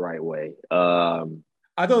this the right way.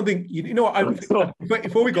 I don't think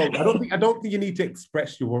before we go, I don't think you need to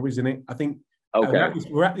express your worries in it. I think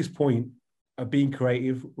we're at this point of being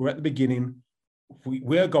creative. We're at the beginning.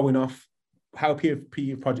 We're going off how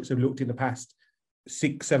PFP projects have looked in the past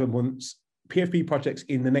 6-7 months. PFP projects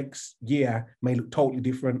in the next year may look totally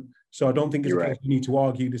different. So I don't think it's a case you need to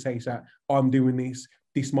argue to say that I'm doing this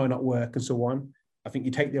might not work, and so on. I think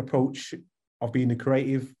you take the approach of being a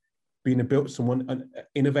creative, being a built someone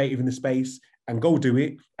innovative in the space, and go do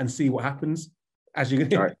it and see what happens as you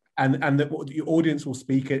and your audience will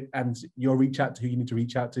speak it, and you'll reach out to who you need to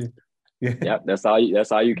reach out to. Yeah, that's all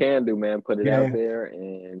you can do, man. Put it out there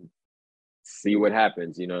and see what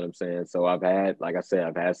happens. You know what I'm saying? So I've had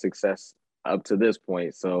success up to this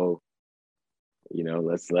point. So, you know,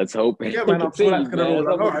 let's hope. Yeah, man. I'm sure that's gonna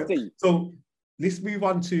roll on. All right. So let's move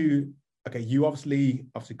on to, okay, you obviously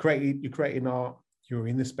created, you're creating art, you're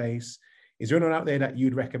in the space. Is there anyone out there that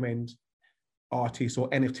you'd recommend, artists or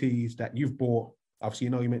NFTs that you've bought? Obviously,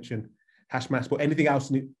 you mentioned Hashmask, but anything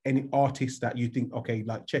else, any artists that you think, okay,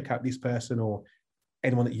 like check out this person, or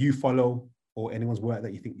anyone that you follow, or anyone's work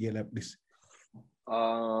that you think, yeah, this.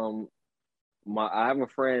 I have a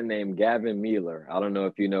friend named Gavin Mueller. I don't know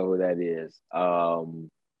if you know who that is.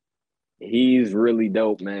 He's really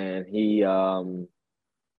dope, man.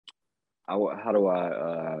 I'm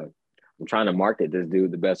trying to market this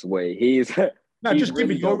dude the best way. He's just give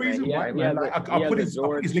me your reason why, man. I'll put his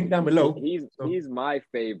link down below. He's my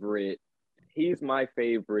favorite. He's my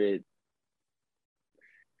favorite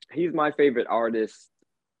artist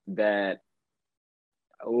that,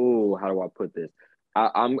 oh, how do I put this?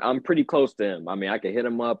 I'm pretty close to him. I mean, I can hit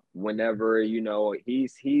him up whenever, you know.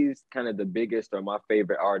 He's kind of the biggest, or my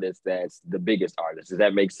favorite artist that's the biggest artist. Does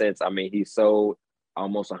that make sense? I mean, he sold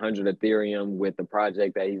almost 100 Ethereum with the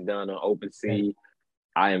project that he's done on OpenSea. Yeah.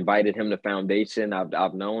 I invited him to Foundation.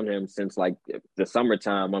 I've known him since like the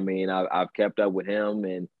summertime. I mean, I've kept up with him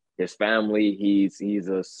and his family. He's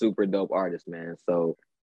a super dope artist, man. So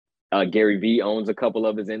Gary Vee owns a couple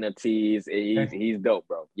of his NFTs. He's dope,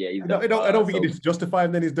 bro. Yeah, he's dope. I don't think you need to justify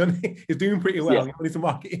him. Then he's done. He's doing pretty well. Yeah. You need to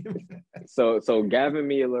market him. So Gavin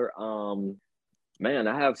Mueller, man,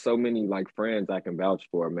 I have so many like friends I can vouch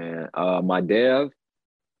for, man. My dev,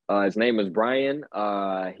 his name is Brian.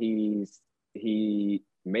 He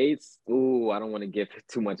made, I don't want to give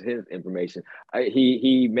too much of his information.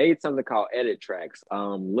 He made something called Edit Tracks.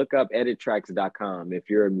 Look up edittracks.com if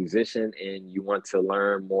you're a musician and you want to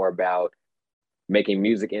learn more about making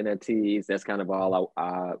music NFTs. That's kind of all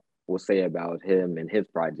I will say about him and his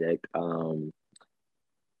project. Yeah,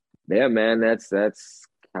 man, that's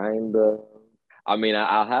kind of, I mean,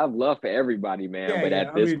 I have love for everybody, man, but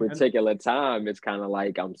at this particular time, it's kind of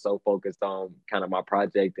like I'm so focused on kind of my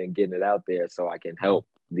project and getting it out there so I can help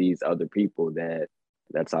these other people.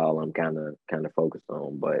 That's all I'm kind of focused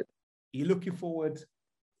on. But you're looking forward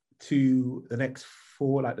to the next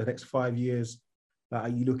 5 years? Like, are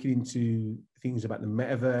you looking into things about the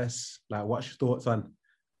metaverse? Like, what's your thoughts on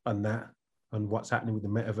that? on what's happening with the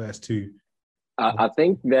metaverse too? I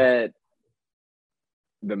think that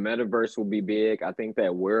the metaverse will be big. I think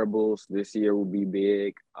that wearables this year will be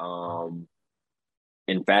big. And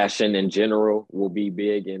fashion in general will be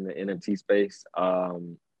big in the NFT space. I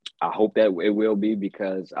hope that it will be,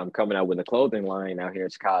 because I'm coming out with a clothing line out here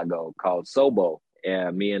in Chicago called Sobo.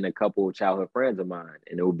 And me and a couple of childhood friends of mine,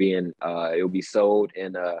 and it will be sold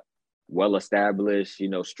in a well-established,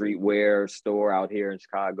 streetwear store out here in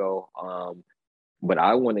Chicago. But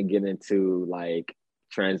I want to get into like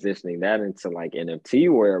transitioning that into like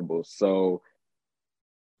NFT wearables. So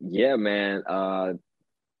yeah, man, I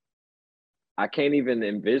can't even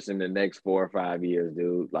envision the next 4 or 5 years,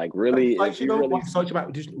 dude. Like really, What excites you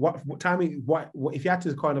about what tell me what if you had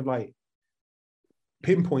to kind of like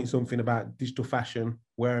pinpoint something about digital fashion,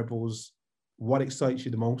 wearables, what excites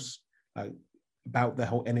you the most, like about the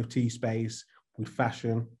whole NFT space with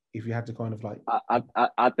fashion? If you had to kind of like,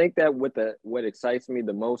 I think that what excites me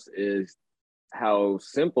the most is how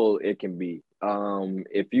simple it can be.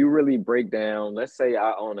 If you really break down, let's say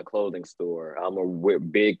I own a clothing store, I'm a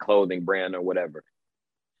big clothing brand or whatever.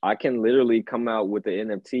 I can literally come out with the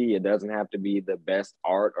NFT. It doesn't have to be the best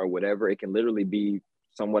art or whatever. It can literally be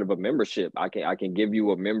somewhat of a membership. I can give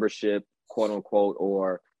you a membership, quote unquote,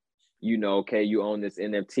 or okay, you own this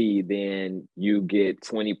NFT, then you get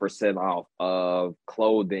 20% off of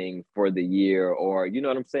clothing for the year, or you know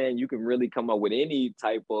what I'm saying? You can really come up with any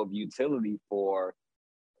type of utility for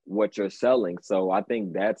what you're selling. So I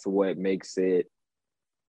think that's what makes it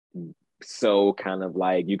so kind of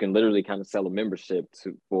like you can literally kind of sell a membership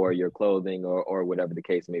for your clothing or whatever the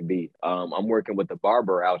case may be. I'm working with a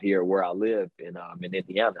barber out here where I live in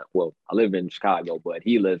Indiana. Well, I live in Chicago, but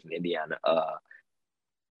he lives in Indiana.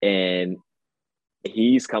 And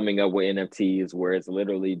he's coming up with NFTs where it's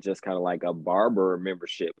literally just kind of like a barber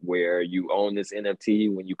membership where you own this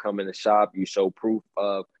NFT. When you come in the shop, you show proof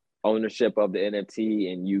of ownership of the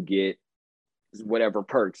NFT and you get whatever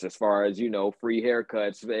perks as far as, free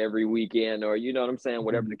haircuts every weekend, or, you know what I'm saying?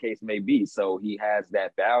 Whatever the case may be. So he has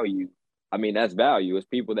that value. I mean, that's value. It's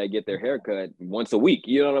people that get their haircut once a week.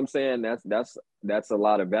 You know what I'm saying? That's a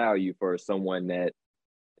lot of value for someone that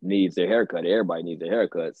needs their haircut. Everybody needs a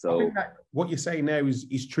haircut. So I think that what you're saying there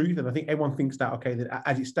is truth, and I think everyone thinks that that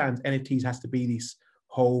as it stands, NFTs has to be this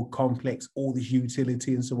whole complex, all this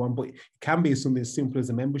utility and so on. But it can be something as simple as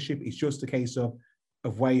a membership. It's just a case of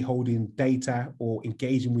way holding data or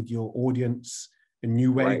engaging with your audience, a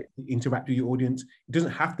new way to interact with your audience. It doesn't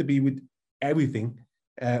have to be with everything,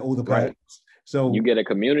 all the players. Right. So you get a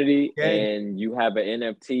community and you have an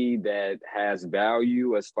NFT that has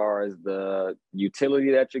value as far as the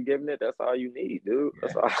utility that you're giving it. That's all you need, dude.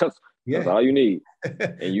 That's all you need.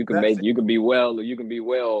 And you can be well,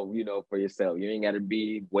 for yourself. You ain't got to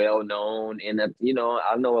be well known. And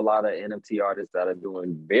I know a lot of NFT artists that are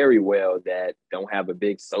doing very well that don't have a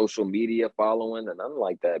big social media following and nothing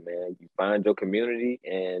like that, man. You find your community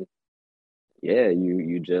and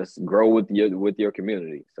you just grow with your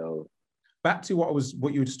community. So back to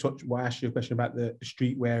what you just touched. Why I asked you a question about the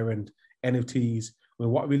streetwear and NFTs. I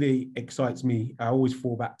mean, what really excites me, I always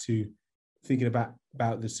fall back to thinking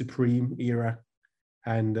about the Supreme era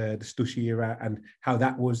and the Stussy era, and how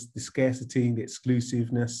that was the scarcity, the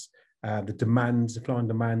exclusiveness, the demand, supply and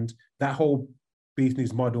demand. That whole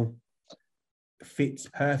business model fits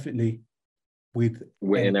perfectly with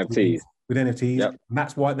NFTs. With NFTs, yep. And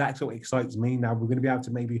that's what excites me. Now we're going to be able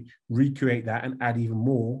to maybe recreate that and add even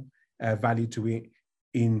more value to it,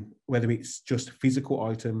 in whether it's just physical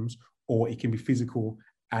items or it can be physical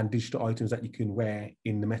and digital items that you can wear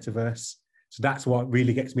in the metaverse. So that's what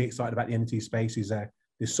really gets me excited about the NFT space. Is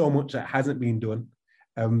there's so much that hasn't been done.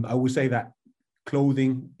 I would say that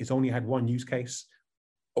clothing, it's only had one use case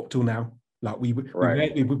up till now. Like we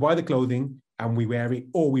buy the clothing and we wear it,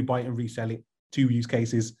 or we buy it and resell it. 2 use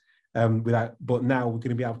cases. But now we're going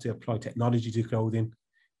to be able to apply technology to clothing,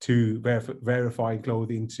 to verify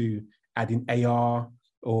clothing, to add in AR,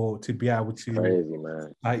 or to be able to. Crazy,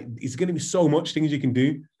 man. It's going to be so much things you can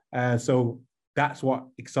do. So that's what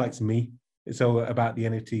excites me. So about the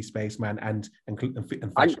NFT space, man, and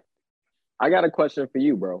fashion. I got a question for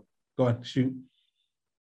you, bro. Go on, shoot.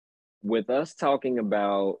 With us talking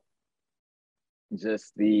about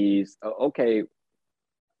just these, okay,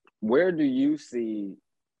 where do you see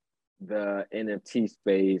the NFT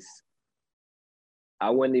space? I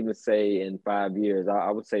wouldn't even say in 5 years. I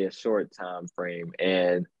would say a short time frame.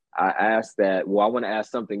 And I asked that. Well, I want to ask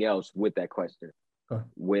something else with that question. Okay.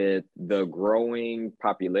 With the growing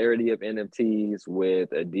popularity of NFTs,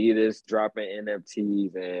 with Adidas dropping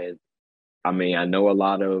NFTs, and I mean, I know a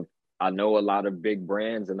lot of big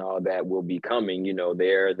brands and all that will be coming.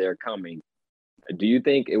 They're coming. Do you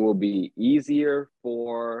think it will be easier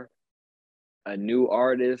for a new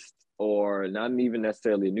artist, or not even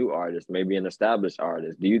necessarily a new artist, maybe an established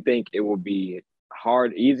artist? Do you think it will be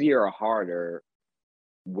easier or harder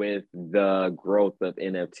with the growth of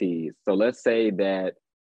NFTs? So let's say that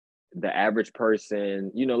the average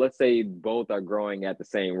person, let's say both are growing at the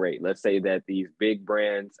same rate. Let's say that these big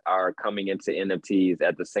brands are coming into NFTs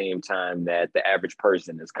at the same time that the average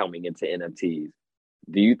person is coming into NFTs.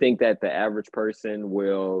 Do you think that the average person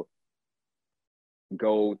will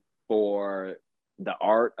go for the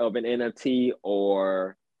art of an NFT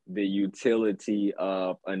or the utility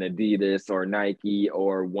of an Adidas or Nike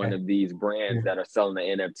or one of these brands that are selling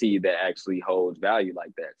an NFT that actually holds value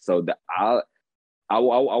like that? So I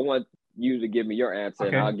want you to give me your answer,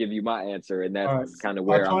 and I'll give you my answer, and that's kind of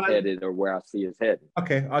where I'm headed, or where I see it's headed.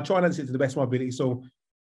 Okay, I'll try and answer it to the best of my ability. So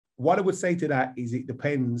what I would say to that is it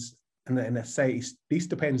depends, and I say this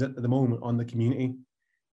depends at the moment on the community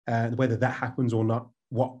and whether that happens or not,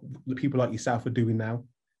 what the people like yourself are doing now.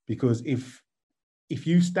 Because if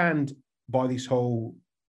you stand by this whole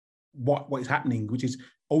what is happening, which is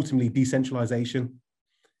ultimately decentralization,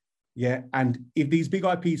 and if these big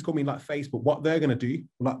IPs come in like Facebook, what they're going to do,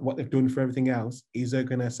 like what they've done for everything else, is they're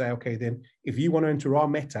going to say, okay, then if you want to enter our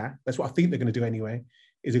meta, that's what I think they're going to do anyway,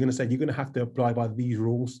 is they're going to say, you're going to have to apply by these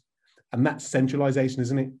rules. And that's centralization,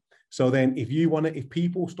 isn't it? So then if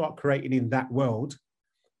people start creating in that world,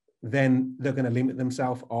 then they're going to limit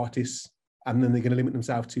themselves, artists, and then they're going to limit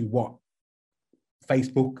themselves to what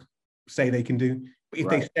Facebook say they can do. But if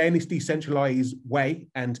they stay in this decentralized way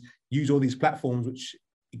and use all these platforms, which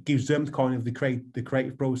gives them kind of the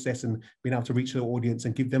creative process and being able to reach their audience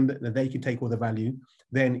and give them that they can take all the value,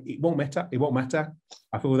 then it won't matter. It won't matter.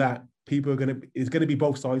 I feel that it's going to be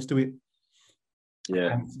both sides to it.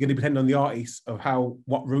 Yeah. And it's going to depend on the artists of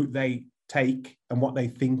what route they take and what they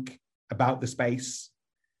think about the space,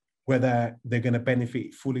 whether they're going to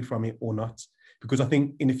benefit fully from it or not. Because I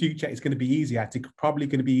think in the future, it's going to be probably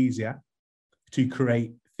going to be easier to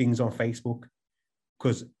create things on Facebook.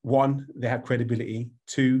 Because one, they have credibility.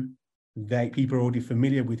 Two, people are already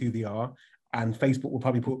familiar with who they are. And Facebook will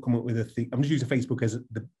probably come up with a thing. I'm just using Facebook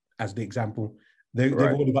as the example. They've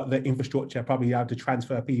already got the infrastructure, probably able to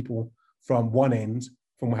transfer people from one end,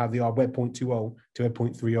 from how they are Web 0.20 to Web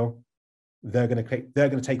 0.30. They're going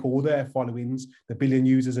to take all their followings, the billion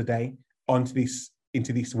users a day,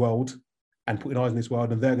 into this world and putting eyes on this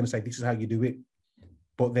world, and they're going to say, this is how you do it.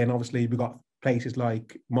 But then obviously we've got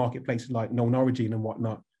marketplaces like Known Origin and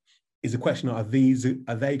whatnot. Is the question, are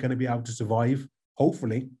they going to be able to survive?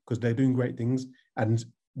 Hopefully, because they're doing great things. And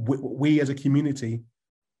we as a community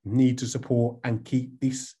need to support and keep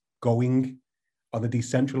this going on the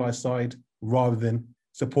decentralized side, rather than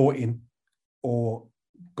supporting or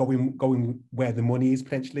going where the money is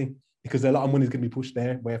potentially, because a lot of money is going to be pushed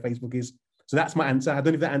there where Facebook is. So that's my answer. I don't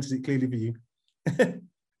know if that answers it clearly for you.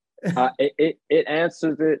 It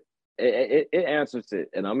answers it. It answers it,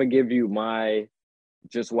 and I'm gonna give you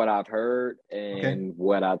just what I've heard and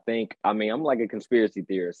what I think. I mean, I'm like a conspiracy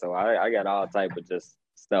theorist, so I got all type of just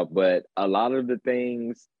stuff. But a lot of the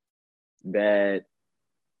things that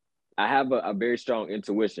I have a very strong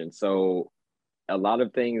intuition. So a lot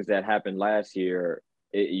of things that happened last year,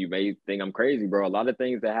 you may think I'm crazy, bro. A lot of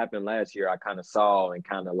things that happened last year, I kind of saw and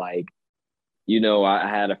kind of like, I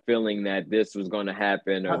had a feeling that this was going to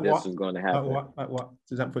happen or this was going to happen. Like what?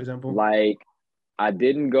 For example? Like I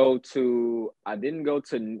didn't go to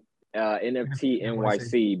NFT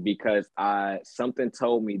NYC because something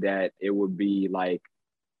told me that it would be like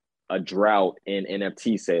a drought in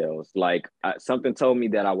NFT sales. Like something told me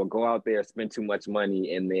that I would go out there, spend too much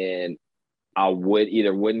money, and then I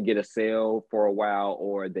wouldn't get a sale for a while,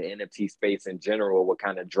 or the NFT space in general would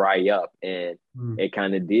kind of dry up. And it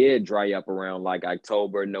kind of did dry up around like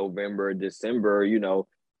October, November, December,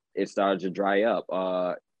 it started to dry up.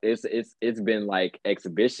 It's been like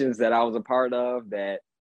exhibitions that I was a part of that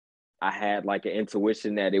I had like an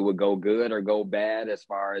intuition that it would go good or go bad as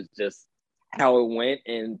far as just how it went,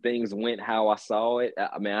 and things went how I saw it.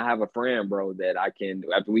 I mean, I have a friend, bro, that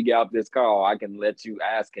after we get off this call, I can let you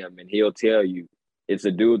ask him and he'll tell you. It's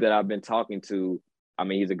a dude that I've been talking to. I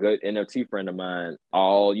mean, he's a good NFT friend of mine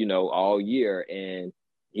all year, and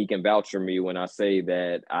he can vouch for me when I say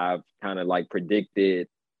that I've kind of like predicted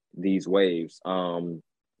these waves.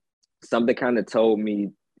 Something kind of told me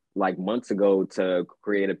like months ago to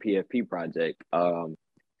create a PFP project.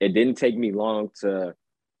 It didn't take me long to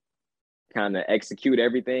kind of execute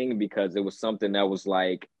everything, because it was something that was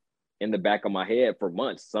like in the back of my head for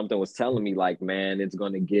months. Something was telling me like, man, it's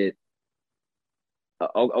going to get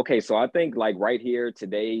okay. So I think like right here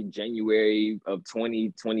today, January of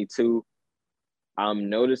 2022, I'm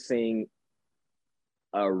noticing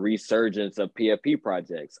a resurgence of PFP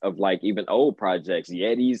projects, of like even old projects.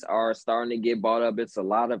 Yetis are starting to get bought up. It's a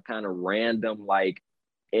lot of kind of random like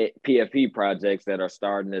PFP projects that are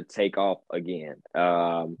starting to take off again.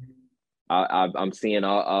 I'm seeing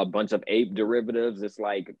a bunch of ape derivatives. It's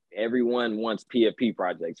like everyone wants PFP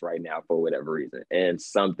projects right now for whatever reason. And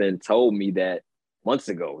something told me that months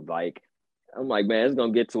ago. Like, I'm like, man, it's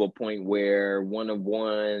gonna get to a point where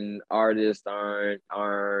one artists aren't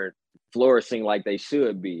flourishing like they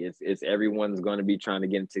should be. It's everyone's gonna be trying to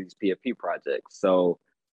get into these PFP projects. So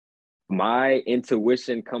my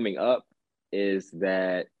intuition coming up is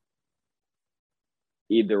that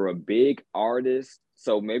either a big artist,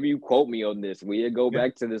 so maybe you quote me on this, we'll go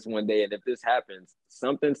back to this one day, and if this happens,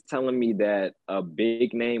 something's telling me that a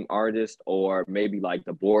big name artist, or maybe like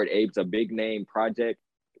the Bored Apes, a big name project,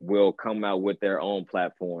 will come out with their own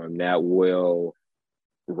platform that will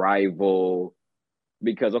rival,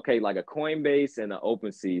 because okay, like a Coinbase and an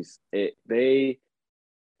OpenSea,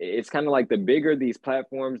 it's kind of like the bigger these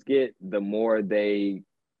platforms get, the more they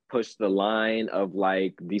push the line of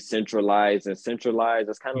like decentralized and centralized.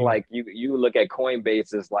 It's kind of like you look at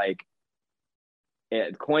Coinbase as like,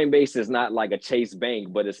 Coinbase is not like a Chase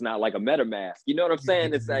Bank, but it's not like a MetaMask. You know what I'm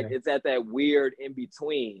saying? It's like it's at that weird in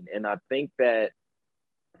between. And I think that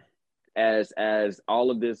as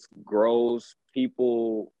all of this grows,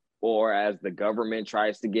 people, or as the government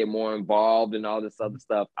tries to get more involved and all this other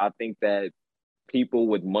stuff, I think that people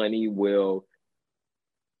with money will,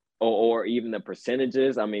 or even the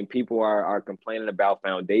percentages. I mean, people are complaining about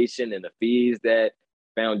Foundation and the fees that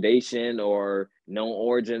Foundation or Known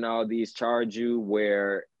Origin, all these charge you,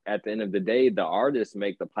 where at the end of the day, the artists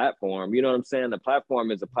make the platform. You know what I'm saying? The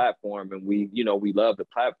platform is a platform, and we love the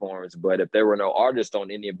platforms, but if there were no artists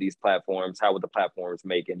on any of these platforms, how would the platforms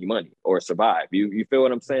make any money or survive? You feel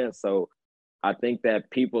what I'm saying? So I think that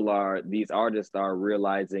these artists are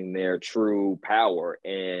realizing their true power,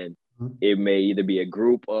 and it may either be a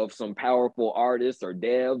group of some powerful artists or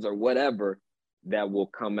devs or whatever that will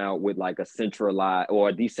come out with like a centralized or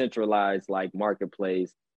a decentralized like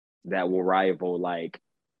marketplace that will rival like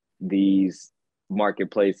these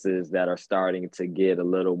marketplaces that are starting to get a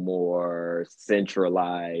little more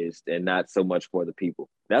centralized and not so much for the people.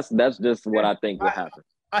 That's just what I think will happen.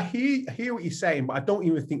 I hear what you're saying, but I don't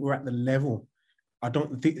even think we're at the level. I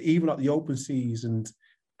don't think even like the OpenSeas and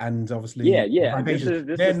obviously This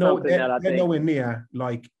is something that I think nowhere near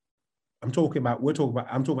like I'm talking about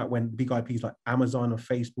when big IPs like Amazon or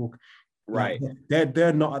Facebook, right? Like,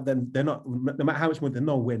 they're not no matter how much money, they're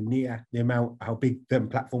nowhere near the amount how big them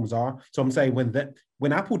platforms are. So I'm saying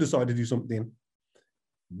when Apple decided to do something,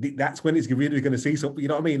 that's when it's really going to see something. You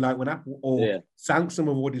know what I mean? Like when Apple or Samsung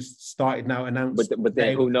have already started now announced. But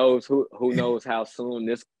then who knows how soon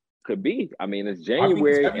this could be? I mean, it's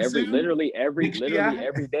January. Literally every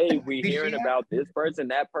day we hearing about this person,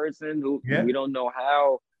 that person who we don't know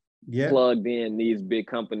how plugged in these big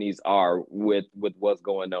companies are with what's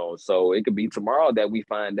going on. So it could be tomorrow that we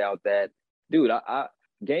find out that, dude,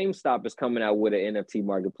 GameStop is coming out with an NFT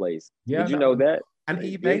marketplace. Did you know that? And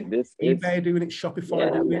eBay, eBay doing it,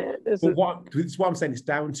 Shopify doing it. But what I'm saying, it's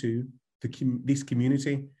down to this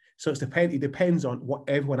community. So it depends on what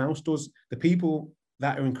everyone else does. The people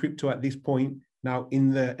that are in crypto at this point now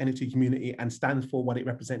in the NFT community and stands for what it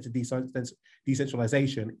represents,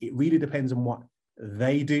 decentralization, it really depends on what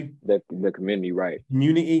they do. The community, right?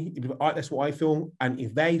 Community, that's what I feel. And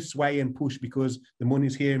if they sway and push because the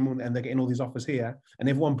money's here and they're getting all these offers here, and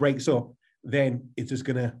everyone breaks up, then it's just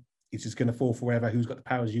gonna fall forever. Who's got the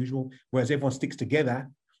power as usual? Whereas everyone sticks together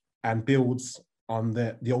and builds on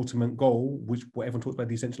the ultimate goal, which what everyone talks about,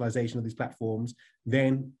 decentralization of these platforms,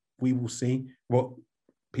 then we will see what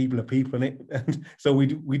people are people in it. And so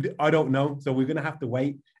I don't know. So we're gonna have to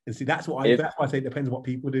wait and see. That's why I say it depends on what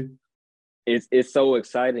people do. It's so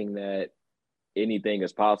exciting that anything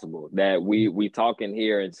is possible, that we talking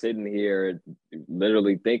here and sitting here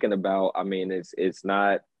literally thinking about. I mean, it's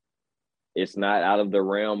not out of the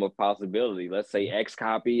realm of possibility. Let's say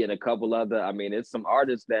XCOPY and a couple other, I mean, it's some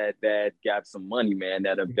artists that got some money, man,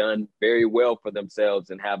 that have done very well for themselves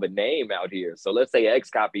and have a name out here. So let's say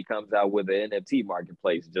XCOPY comes out with an NFT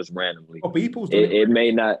marketplace just randomly. Oh, it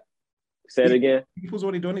may not. Say it again. People's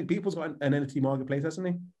already done it. People's got an NFT marketplace,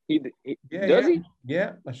 hasn't he? Does he?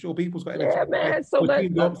 Yeah, I'm sure People's got an NFT. Man. So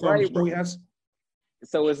that's right.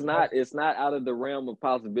 So it's not out of the realm of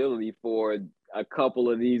possibility for a couple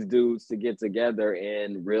of these dudes to get together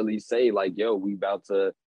and really say like, yo, we got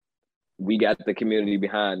the community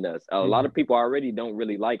behind us. A lot of people already don't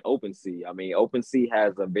really like OpenSea. I mean, OpenSea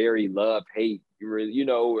has a very love-hate,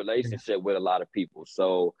 relationship with a lot of people.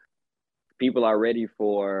 So people are ready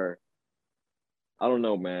for. I don't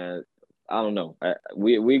know, man. I don't know.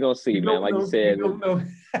 We gonna see, man. Like you said, we don't know.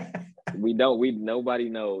 we don't. We nobody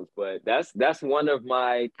knows, but that's one of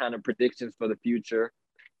my kind of predictions for the future.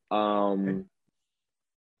 Let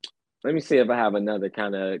me see if I have another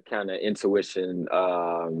kind of intuition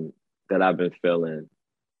that I've been feeling.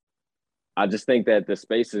 I just think that the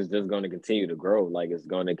space is just going to continue to grow. Like it's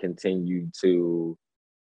going to continue to.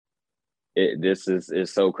 This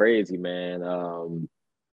is so crazy, man.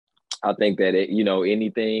 I think that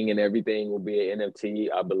anything and everything will be an NFT.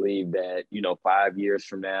 I believe that 5 years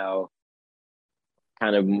from now,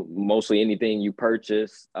 kind of mostly anything you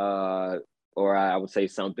purchase, or I would say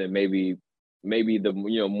something maybe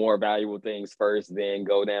the more valuable things first, then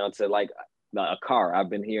go down to like a car. I've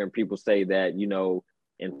been hearing people say that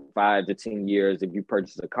in 5 to 10 years, if you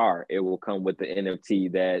purchase a car, it will come with the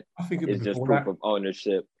NFT that is just proof of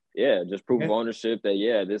ownership. Yeah, just proof of ownership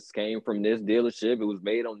that this came from this dealership. It was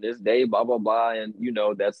made on this day, blah blah blah, and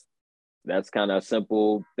that's kind of a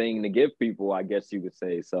simple thing to give people, I guess you could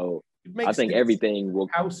say. So I think everything will.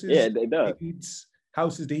 Houses, they does. Deeds,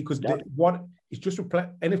 houses, because what it's just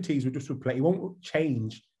NFTs will just replace. It won't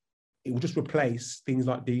change. It will just replace things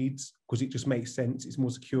like deeds because it just makes sense. It's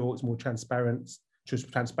more secure. It's more transparent,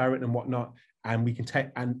 and whatnot. And we can take.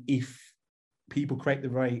 And if people create the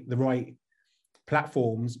right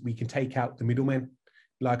platforms, we can take out the middlemen.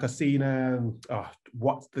 Like I've seen,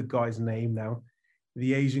 what's the guy's name now?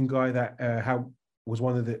 The Asian guy that was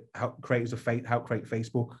one of the creators of Create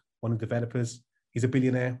Facebook, one of the developers. He's a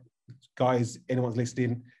billionaire. Guys, anyone's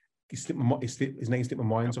listening, his name slipped my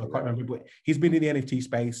mind, so I can't remember. But he's been in the NFT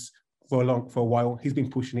space for a while. He's been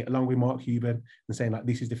pushing it along with Mark Cuban and saying like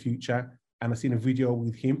this is the future. And I've seen a video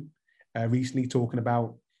with him recently talking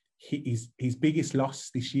about his biggest loss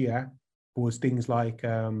this year was things like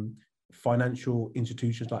financial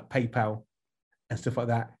institutions like PayPal and stuff like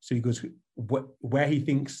that. So he goes, where he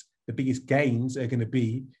thinks the biggest gains are going to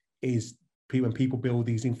be is when people build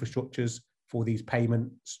these infrastructures for these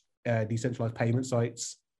payments, decentralized payment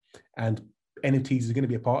sites, and NFTs is going to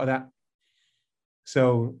be a part of that.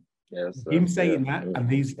 So him saying that, and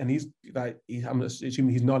he's like, I'm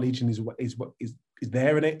assuming his knowledge and is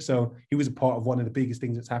there in it. So he was a part of one of the biggest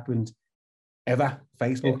things that's happened ever,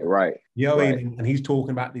 Facebook. Right. And he's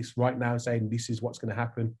talking about this right now, saying this is what's going to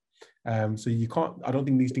happen. So you can't. I don't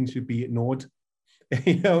think these things should be ignored.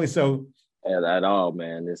 So at all,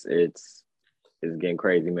 man. It's getting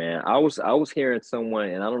crazy, man. I was hearing someone,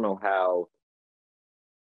 and I don't know how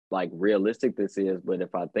like realistic this is, but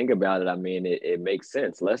if I think about it, I mean, it makes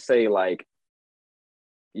sense. Let's say like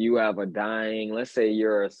you have a dying. Let's say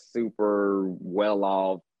you're a super well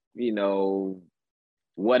off,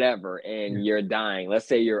 whatever, and you're dying. Let's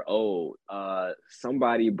say you're old.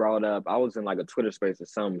 Somebody brought up, I was in like a Twitter space or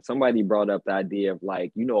something. Somebody brought up the idea of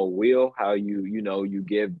like, a will, how you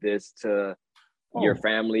give this to your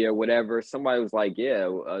family or whatever. Somebody was like,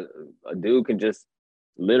 a dude can just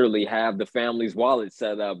literally have the family's wallet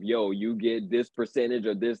set up. You get this percentage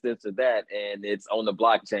or this or that, and it's on the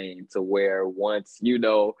blockchain to where once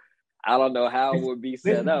I don't know how it would be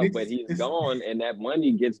set up, but he's gone, and that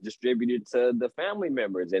money gets distributed to the family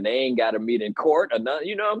members, and they ain't got to meet in court or none.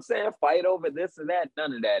 You know what I'm saying? Fight over this or that.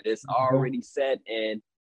 None of that. It's already set, and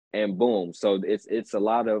boom. So it's a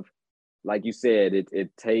lot of, like you said,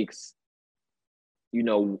 it takes,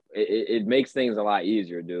 it makes things a lot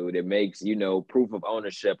easier, dude. It makes proof of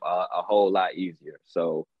ownership a whole lot easier.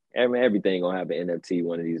 So everything gonna have an NFT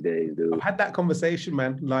one of these days, dude. I've had that conversation,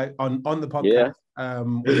 man, like on the podcast.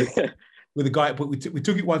 With a guy, but we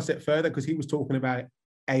took it one step further because he was talking about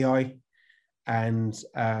AI and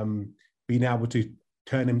being able to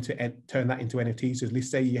turn that into NFTs. So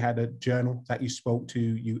let's say you had a journal that you spoke to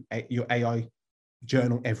your AI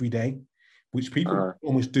journal every day, which people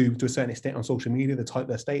almost do to a certain extent on social media. They type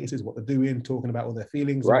their statuses, what they're doing, talking about all their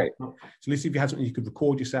feelings. Right. So let's say if you had something you could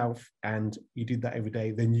record yourself and you did that every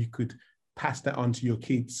day, then you could pass that on to your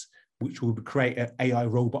kids, which will create an AI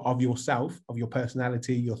robot of yourself, of your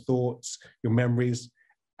personality, your thoughts, your memories,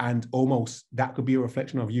 and almost that could be a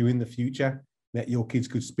reflection of you in the future that your kids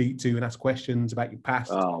could speak to and ask questions about your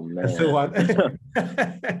past. Oh man, and so on.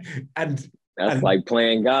 and that's like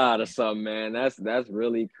playing God or something, man. That's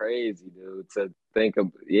really crazy, dude. To think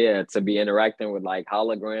of, to be interacting with like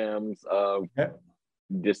holograms of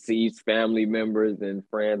deceased family members and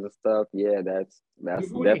friends and stuff. Yeah, that's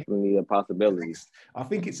definitely a possibility. I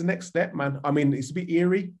think it's the next step, man. I mean, it's a bit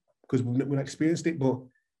eerie because we've not experienced it, but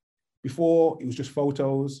before it was just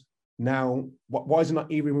photos. Now, why is it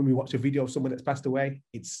not eerie when we watch a video of someone that's passed away?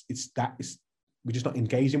 We're just not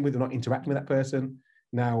engaging with, we're not interacting with that person.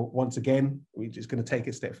 Now, once again, we're just going to take it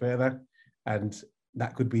a step further. and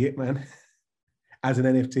that could be it, man. As an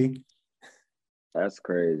NFT. That's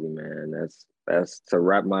crazy, man. That's to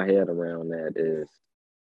wrap my head around that is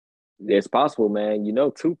it's possible, man. You know,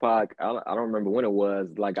 Tupac, I don't remember when it was,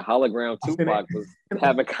 like a hologram Tupac was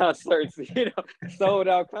having concerts, sold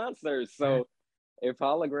out concerts. So if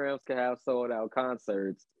holograms can have sold out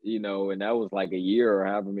concerts, and that was like a year or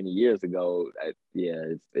however many years ago,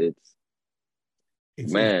 it's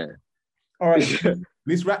man. All right,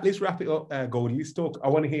 let's wrap it up, Goldie. Let's talk. I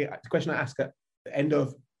want to hear the question I ask at the end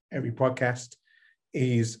of every podcast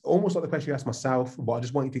is almost like the question I ask myself, but I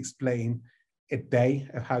just want you to explain a day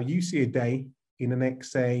of how you see a day in the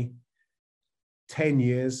next, say, 10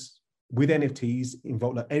 years with NFTs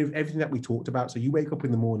involved, like everything that we talked about. So you wake up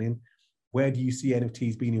in the morning, where do you see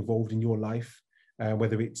NFTs being involved in your life?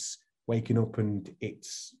 Whether it's waking up and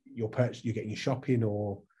it's your purchase, you're getting your shopping,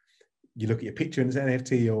 or you look at your picture and it's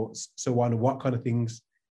NFT, or so on. What kind of things,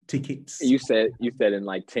 tickets? You said in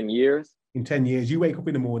like 10 years? In 10 years, you wake up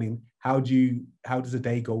in the morning, how does a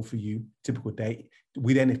day go for you? Typical day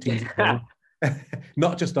with NFTs.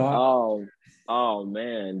 Not just art. Oh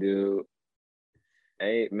man, dude.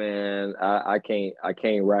 Hey man, I can't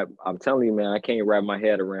wrap. I'm telling you, man, I can't wrap my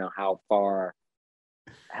head around how far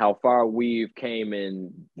we've came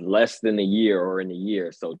in less than a year or in a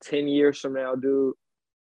year. So 10 years from now, dude,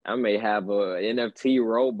 I may have a NFT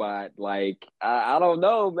robot. Like I don't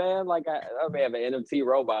know, man. Like I may have an NFT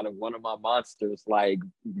robot of one of my monsters, like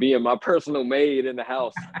being my personal maid in the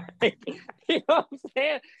house. You know what I'm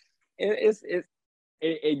saying?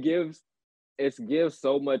 It gives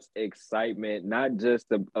so much excitement, not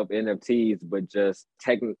just of NFTs, but just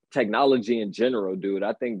technology in general, dude.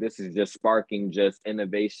 I think this is just sparking just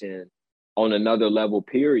innovation on another level,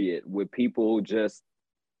 period, with people just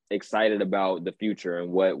excited about the future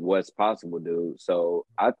and what's possible, dude. So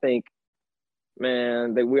I think,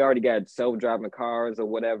 man, that we already got self-driving cars or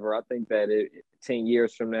whatever. I think that 10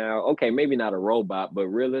 years from now, okay, maybe not a robot, but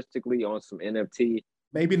realistically on some NFT.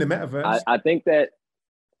 Maybe in the metaverse. I think that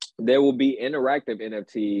there will be interactive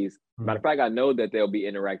NFTs. Matter of fact, I know that there'll be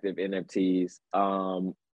interactive NFTs.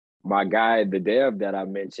 My guy, the dev that I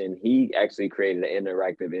mentioned, he actually created an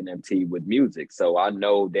interactive NFT with music. So I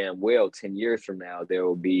know damn well 10 years from now, there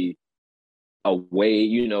will be a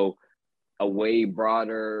way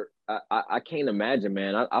broader. I can't imagine,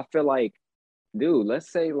 man. I feel like, dude,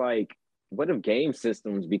 let's say like, what if game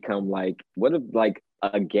systems become like, what if like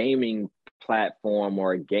a gaming platform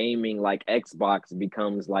or a gaming like Xbox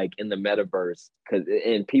becomes like in the metaverse,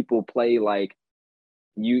 and people play like,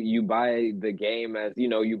 you buy the game as,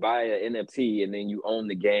 you buy an NFT and then you own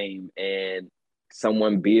the game, and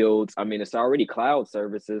someone builds, I mean, it's already cloud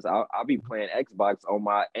services. I'll be playing Xbox on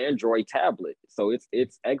my Android tablet. So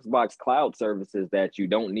it's Xbox cloud services that you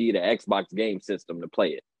don't need an Xbox game system to play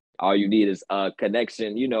it. All you need is a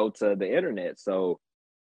connection, to the internet. So,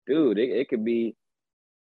 dude, it could be,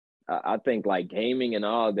 I think like gaming and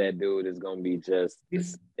all that, dude, is gonna be just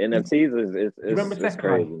NFTs. Remember it's Second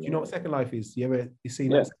crazy. Life? Do you know what Second Life is? You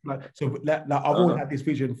seen Yeah. that? So like, I've always had this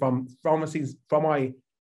vision from I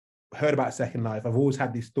heard about Second Life. I've always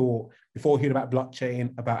had this thought before hearing about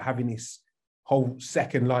blockchain, about having this whole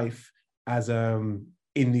Second Life as in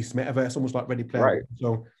this metaverse, almost like Ready Player One.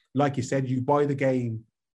 So, like you said, you buy the game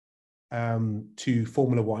to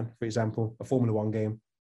Formula One, for example, a Formula One game,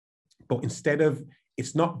 but instead of,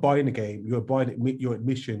 it's not buying the game, you're buying your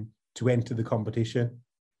admission to enter the competition.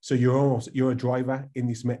 So you're a driver in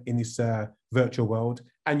this virtual world,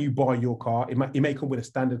 and you buy your car. It may come with a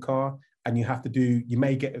standard car, and you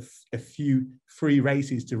may get a few free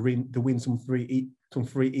races to win some free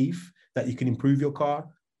ETH that you can improve your car.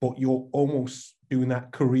 But you're almost doing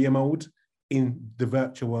that career mode in the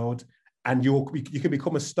virtual world, and you can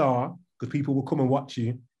become a star because people will come and watch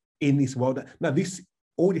you in this world. Now this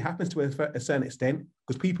already happens to a certain extent,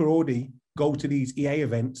 because people already go to these EA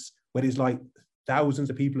events where there's like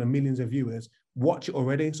thousands of people and millions of viewers watch it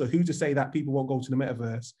already. So who's to say that people won't go to the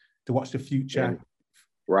metaverse to watch the future?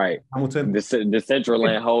 Right. Hamilton. The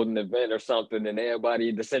Decentraland holding an event or something, and everybody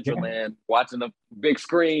in Decentraland watching the big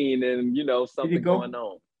screen, and something going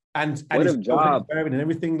on. And what if jobs and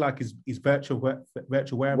everything like is virtual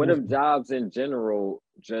wearables? What if jobs in general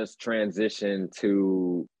just transition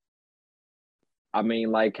to, I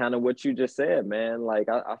mean, like kind of what you just said, man. Like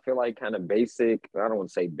I feel like kind of basic. I don't want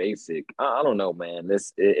to say basic. I don't know, man.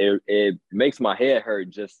 It makes my head hurt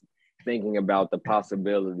just thinking about the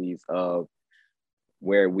possibilities of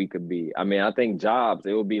where we could be. I mean, I think jobs,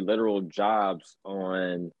 it will be literal jobs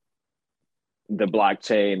on the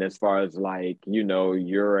blockchain, as far as like,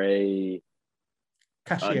 you're a a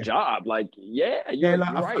cashier. job. Like, yeah, Yeah, you're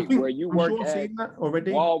like I right. think Where you I'm work sure I've at seen that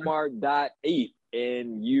already. Walmart.eth,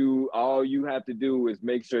 and all you have to do is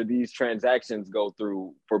make sure these transactions go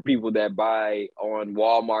through for people that buy on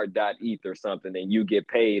Walmart.eth or something, and you get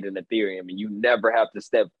paid in Ethereum, and you never have to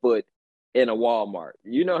step foot in a Walmart.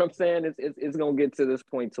 You know what I'm saying? It's gonna get to this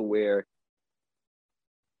point to where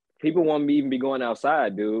people won't even be going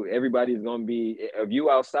outside, dude. Everybody's gonna be, if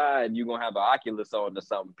you outside, you're gonna have an Oculus on or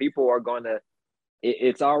something. People are gonna,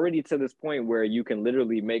 it's already to this point where you can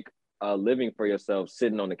literally make a living for yourself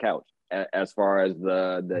sitting on the couch, as far as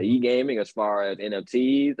the e-gaming, as far as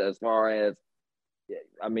NFTs, as far as,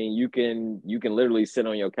 I mean, you can literally sit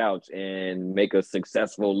on your couch and make a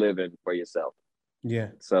successful living for yourself. Yeah.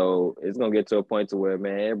 So it's gonna get to a point to where,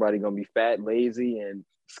 man, everybody gonna be fat, lazy, and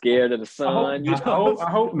scared of the sun. I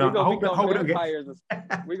hope We're not. gonna become I hope vampires.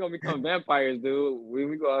 We're gonna become vampires, dude. When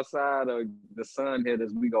we go outside or the sun hit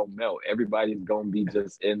us, we gonna melt. Everybody's gonna be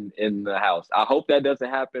just in the house. I hope that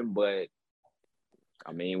doesn't happen, but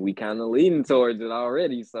I mean, we kind of leaning towards it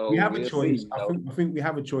already. So we have a we'll choice. see. I think we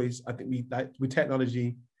have a choice. I think we, like, with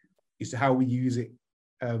technology, it's how we use it.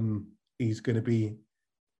 Is going to be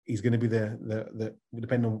the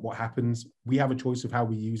depending on what happens. We have a choice of how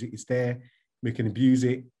we use it. It's there. We can abuse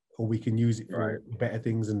it, or we can use it for better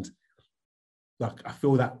things. And like, I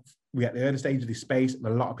feel that we're at the early stage of this space, and a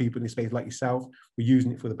lot of people in this space, like yourself, we're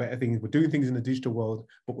using it for the better things. We're doing things in the digital world,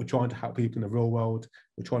 but we're trying to help people in the real world.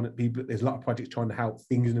 We're trying to people. There's a lot of projects trying to help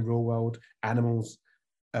things in the real world, animals,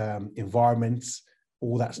 environments,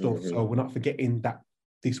 all that stuff. Mm-hmm. So we're not forgetting that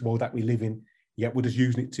this world that we live in, yet we're just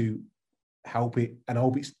using it to help it, and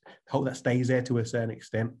hope that stays there to a certain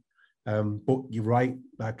extent. But you're right,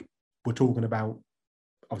 like, we're talking about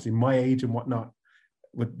obviously my age and whatnot.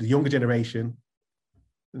 With the younger generation,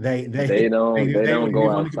 they don't go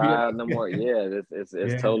outside no more. Yeah,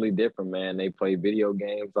 it's totally different, man. They play video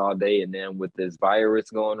games all day, and then with this virus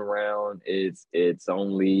going around, it's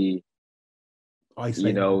only,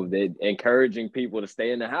 you know, they encouraging people to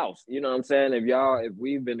stay in the house. You know what I'm saying? If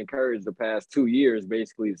we've been encouraged the past 2 years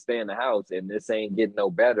basically to stay in the house, and this ain't getting no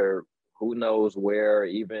better, who knows where,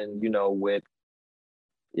 even, you know, with,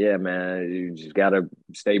 yeah, man, you just gotta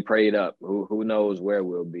stay prayed up. Who knows where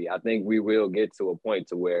we'll be? I think we will get to a point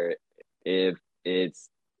to where, if it's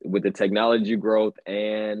with the technology growth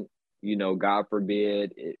and, you know, God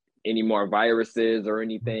forbid, any more viruses or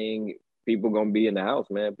anything, people gonna be in the house,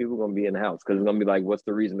 man. People gonna be in the house because it's gonna be like, what's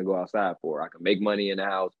the reason to go outside for? I can make money in the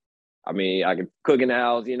house. I mean, I can cook in the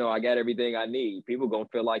house. You know, I got everything I need. People gonna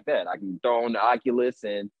feel like that. I can throw on the Oculus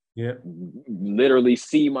and literally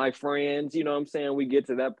see my friends. You know what I'm saying? We get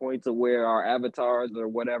to that point to where our avatars or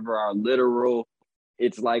whatever are literal.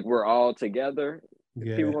 It's like we're all together.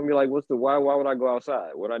 Yeah. People gonna be like, why would I go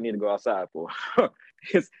outside? What do I need to go outside for?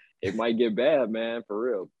 It might get bad, man, for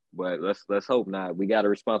real. But let's hope not. We got a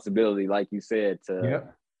responsibility, like you said, to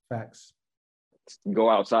facts. Go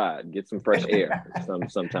outside, get some fresh air.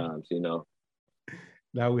 Sometimes, you know.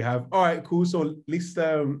 Now we have. All right, cool. So let's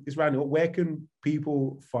round up. Where can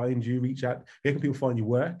people find you? Reach out. Where can people find your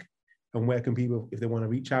work? And where can people, if they want to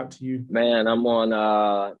reach out to you? Man, I'm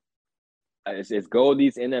on it's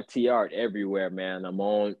Goldie's NFT art everywhere, man. I'm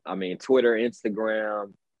on, Twitter,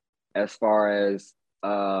 Instagram, as far as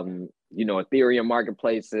you know, Ethereum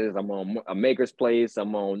marketplaces. I'm on a Maker's Place.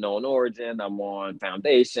 I'm on Known Origin. I'm on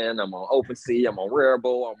Foundation. I'm on OpenSea. I'm on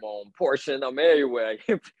Rarible. I'm on Portion. I'm everywhere.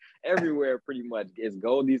 Everywhere, pretty much. It's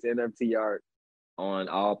Goldie's NFT art on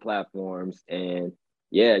all platforms. And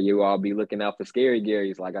yeah, you all be looking out for Scary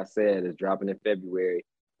Gary's. Like I said, it's dropping in February.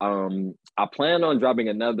 I plan on dropping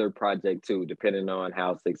another project too, depending on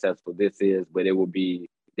how successful this is, but it will be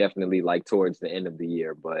definitely like towards the end of the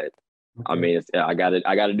year. But I mean, I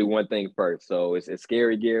gotta do one thing first. So it's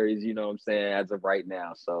Scary Gary's, you know what I'm saying, as of right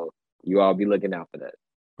now. So you all be looking out for that.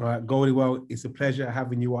 All right, Goldie, well, it's a pleasure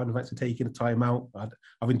having you on. Thanks for taking the time out.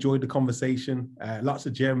 I've enjoyed the conversation. Lots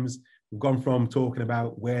of gems. We've gone from talking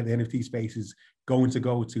about where the NFT space is going to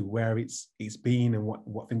go to where it's been and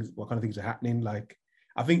what kind of things are happening. Like,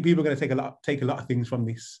 I think people are going to take a lot of things from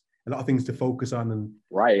this. A lot of things to focus on. And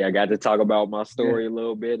right, I got to talk about my story a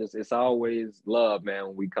little bit. It's always love, man,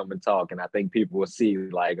 when we come and talk, and I think people will see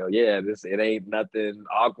like, oh yeah, it ain't nothing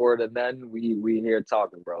awkward or nothing. We here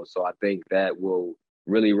talking, bro. So I think that will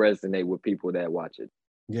really resonate with people that watch it.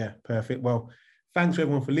 Yeah, perfect. Well, thanks for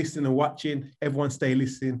everyone for listening and watching. Everyone stay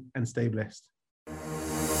listening and stay blessed.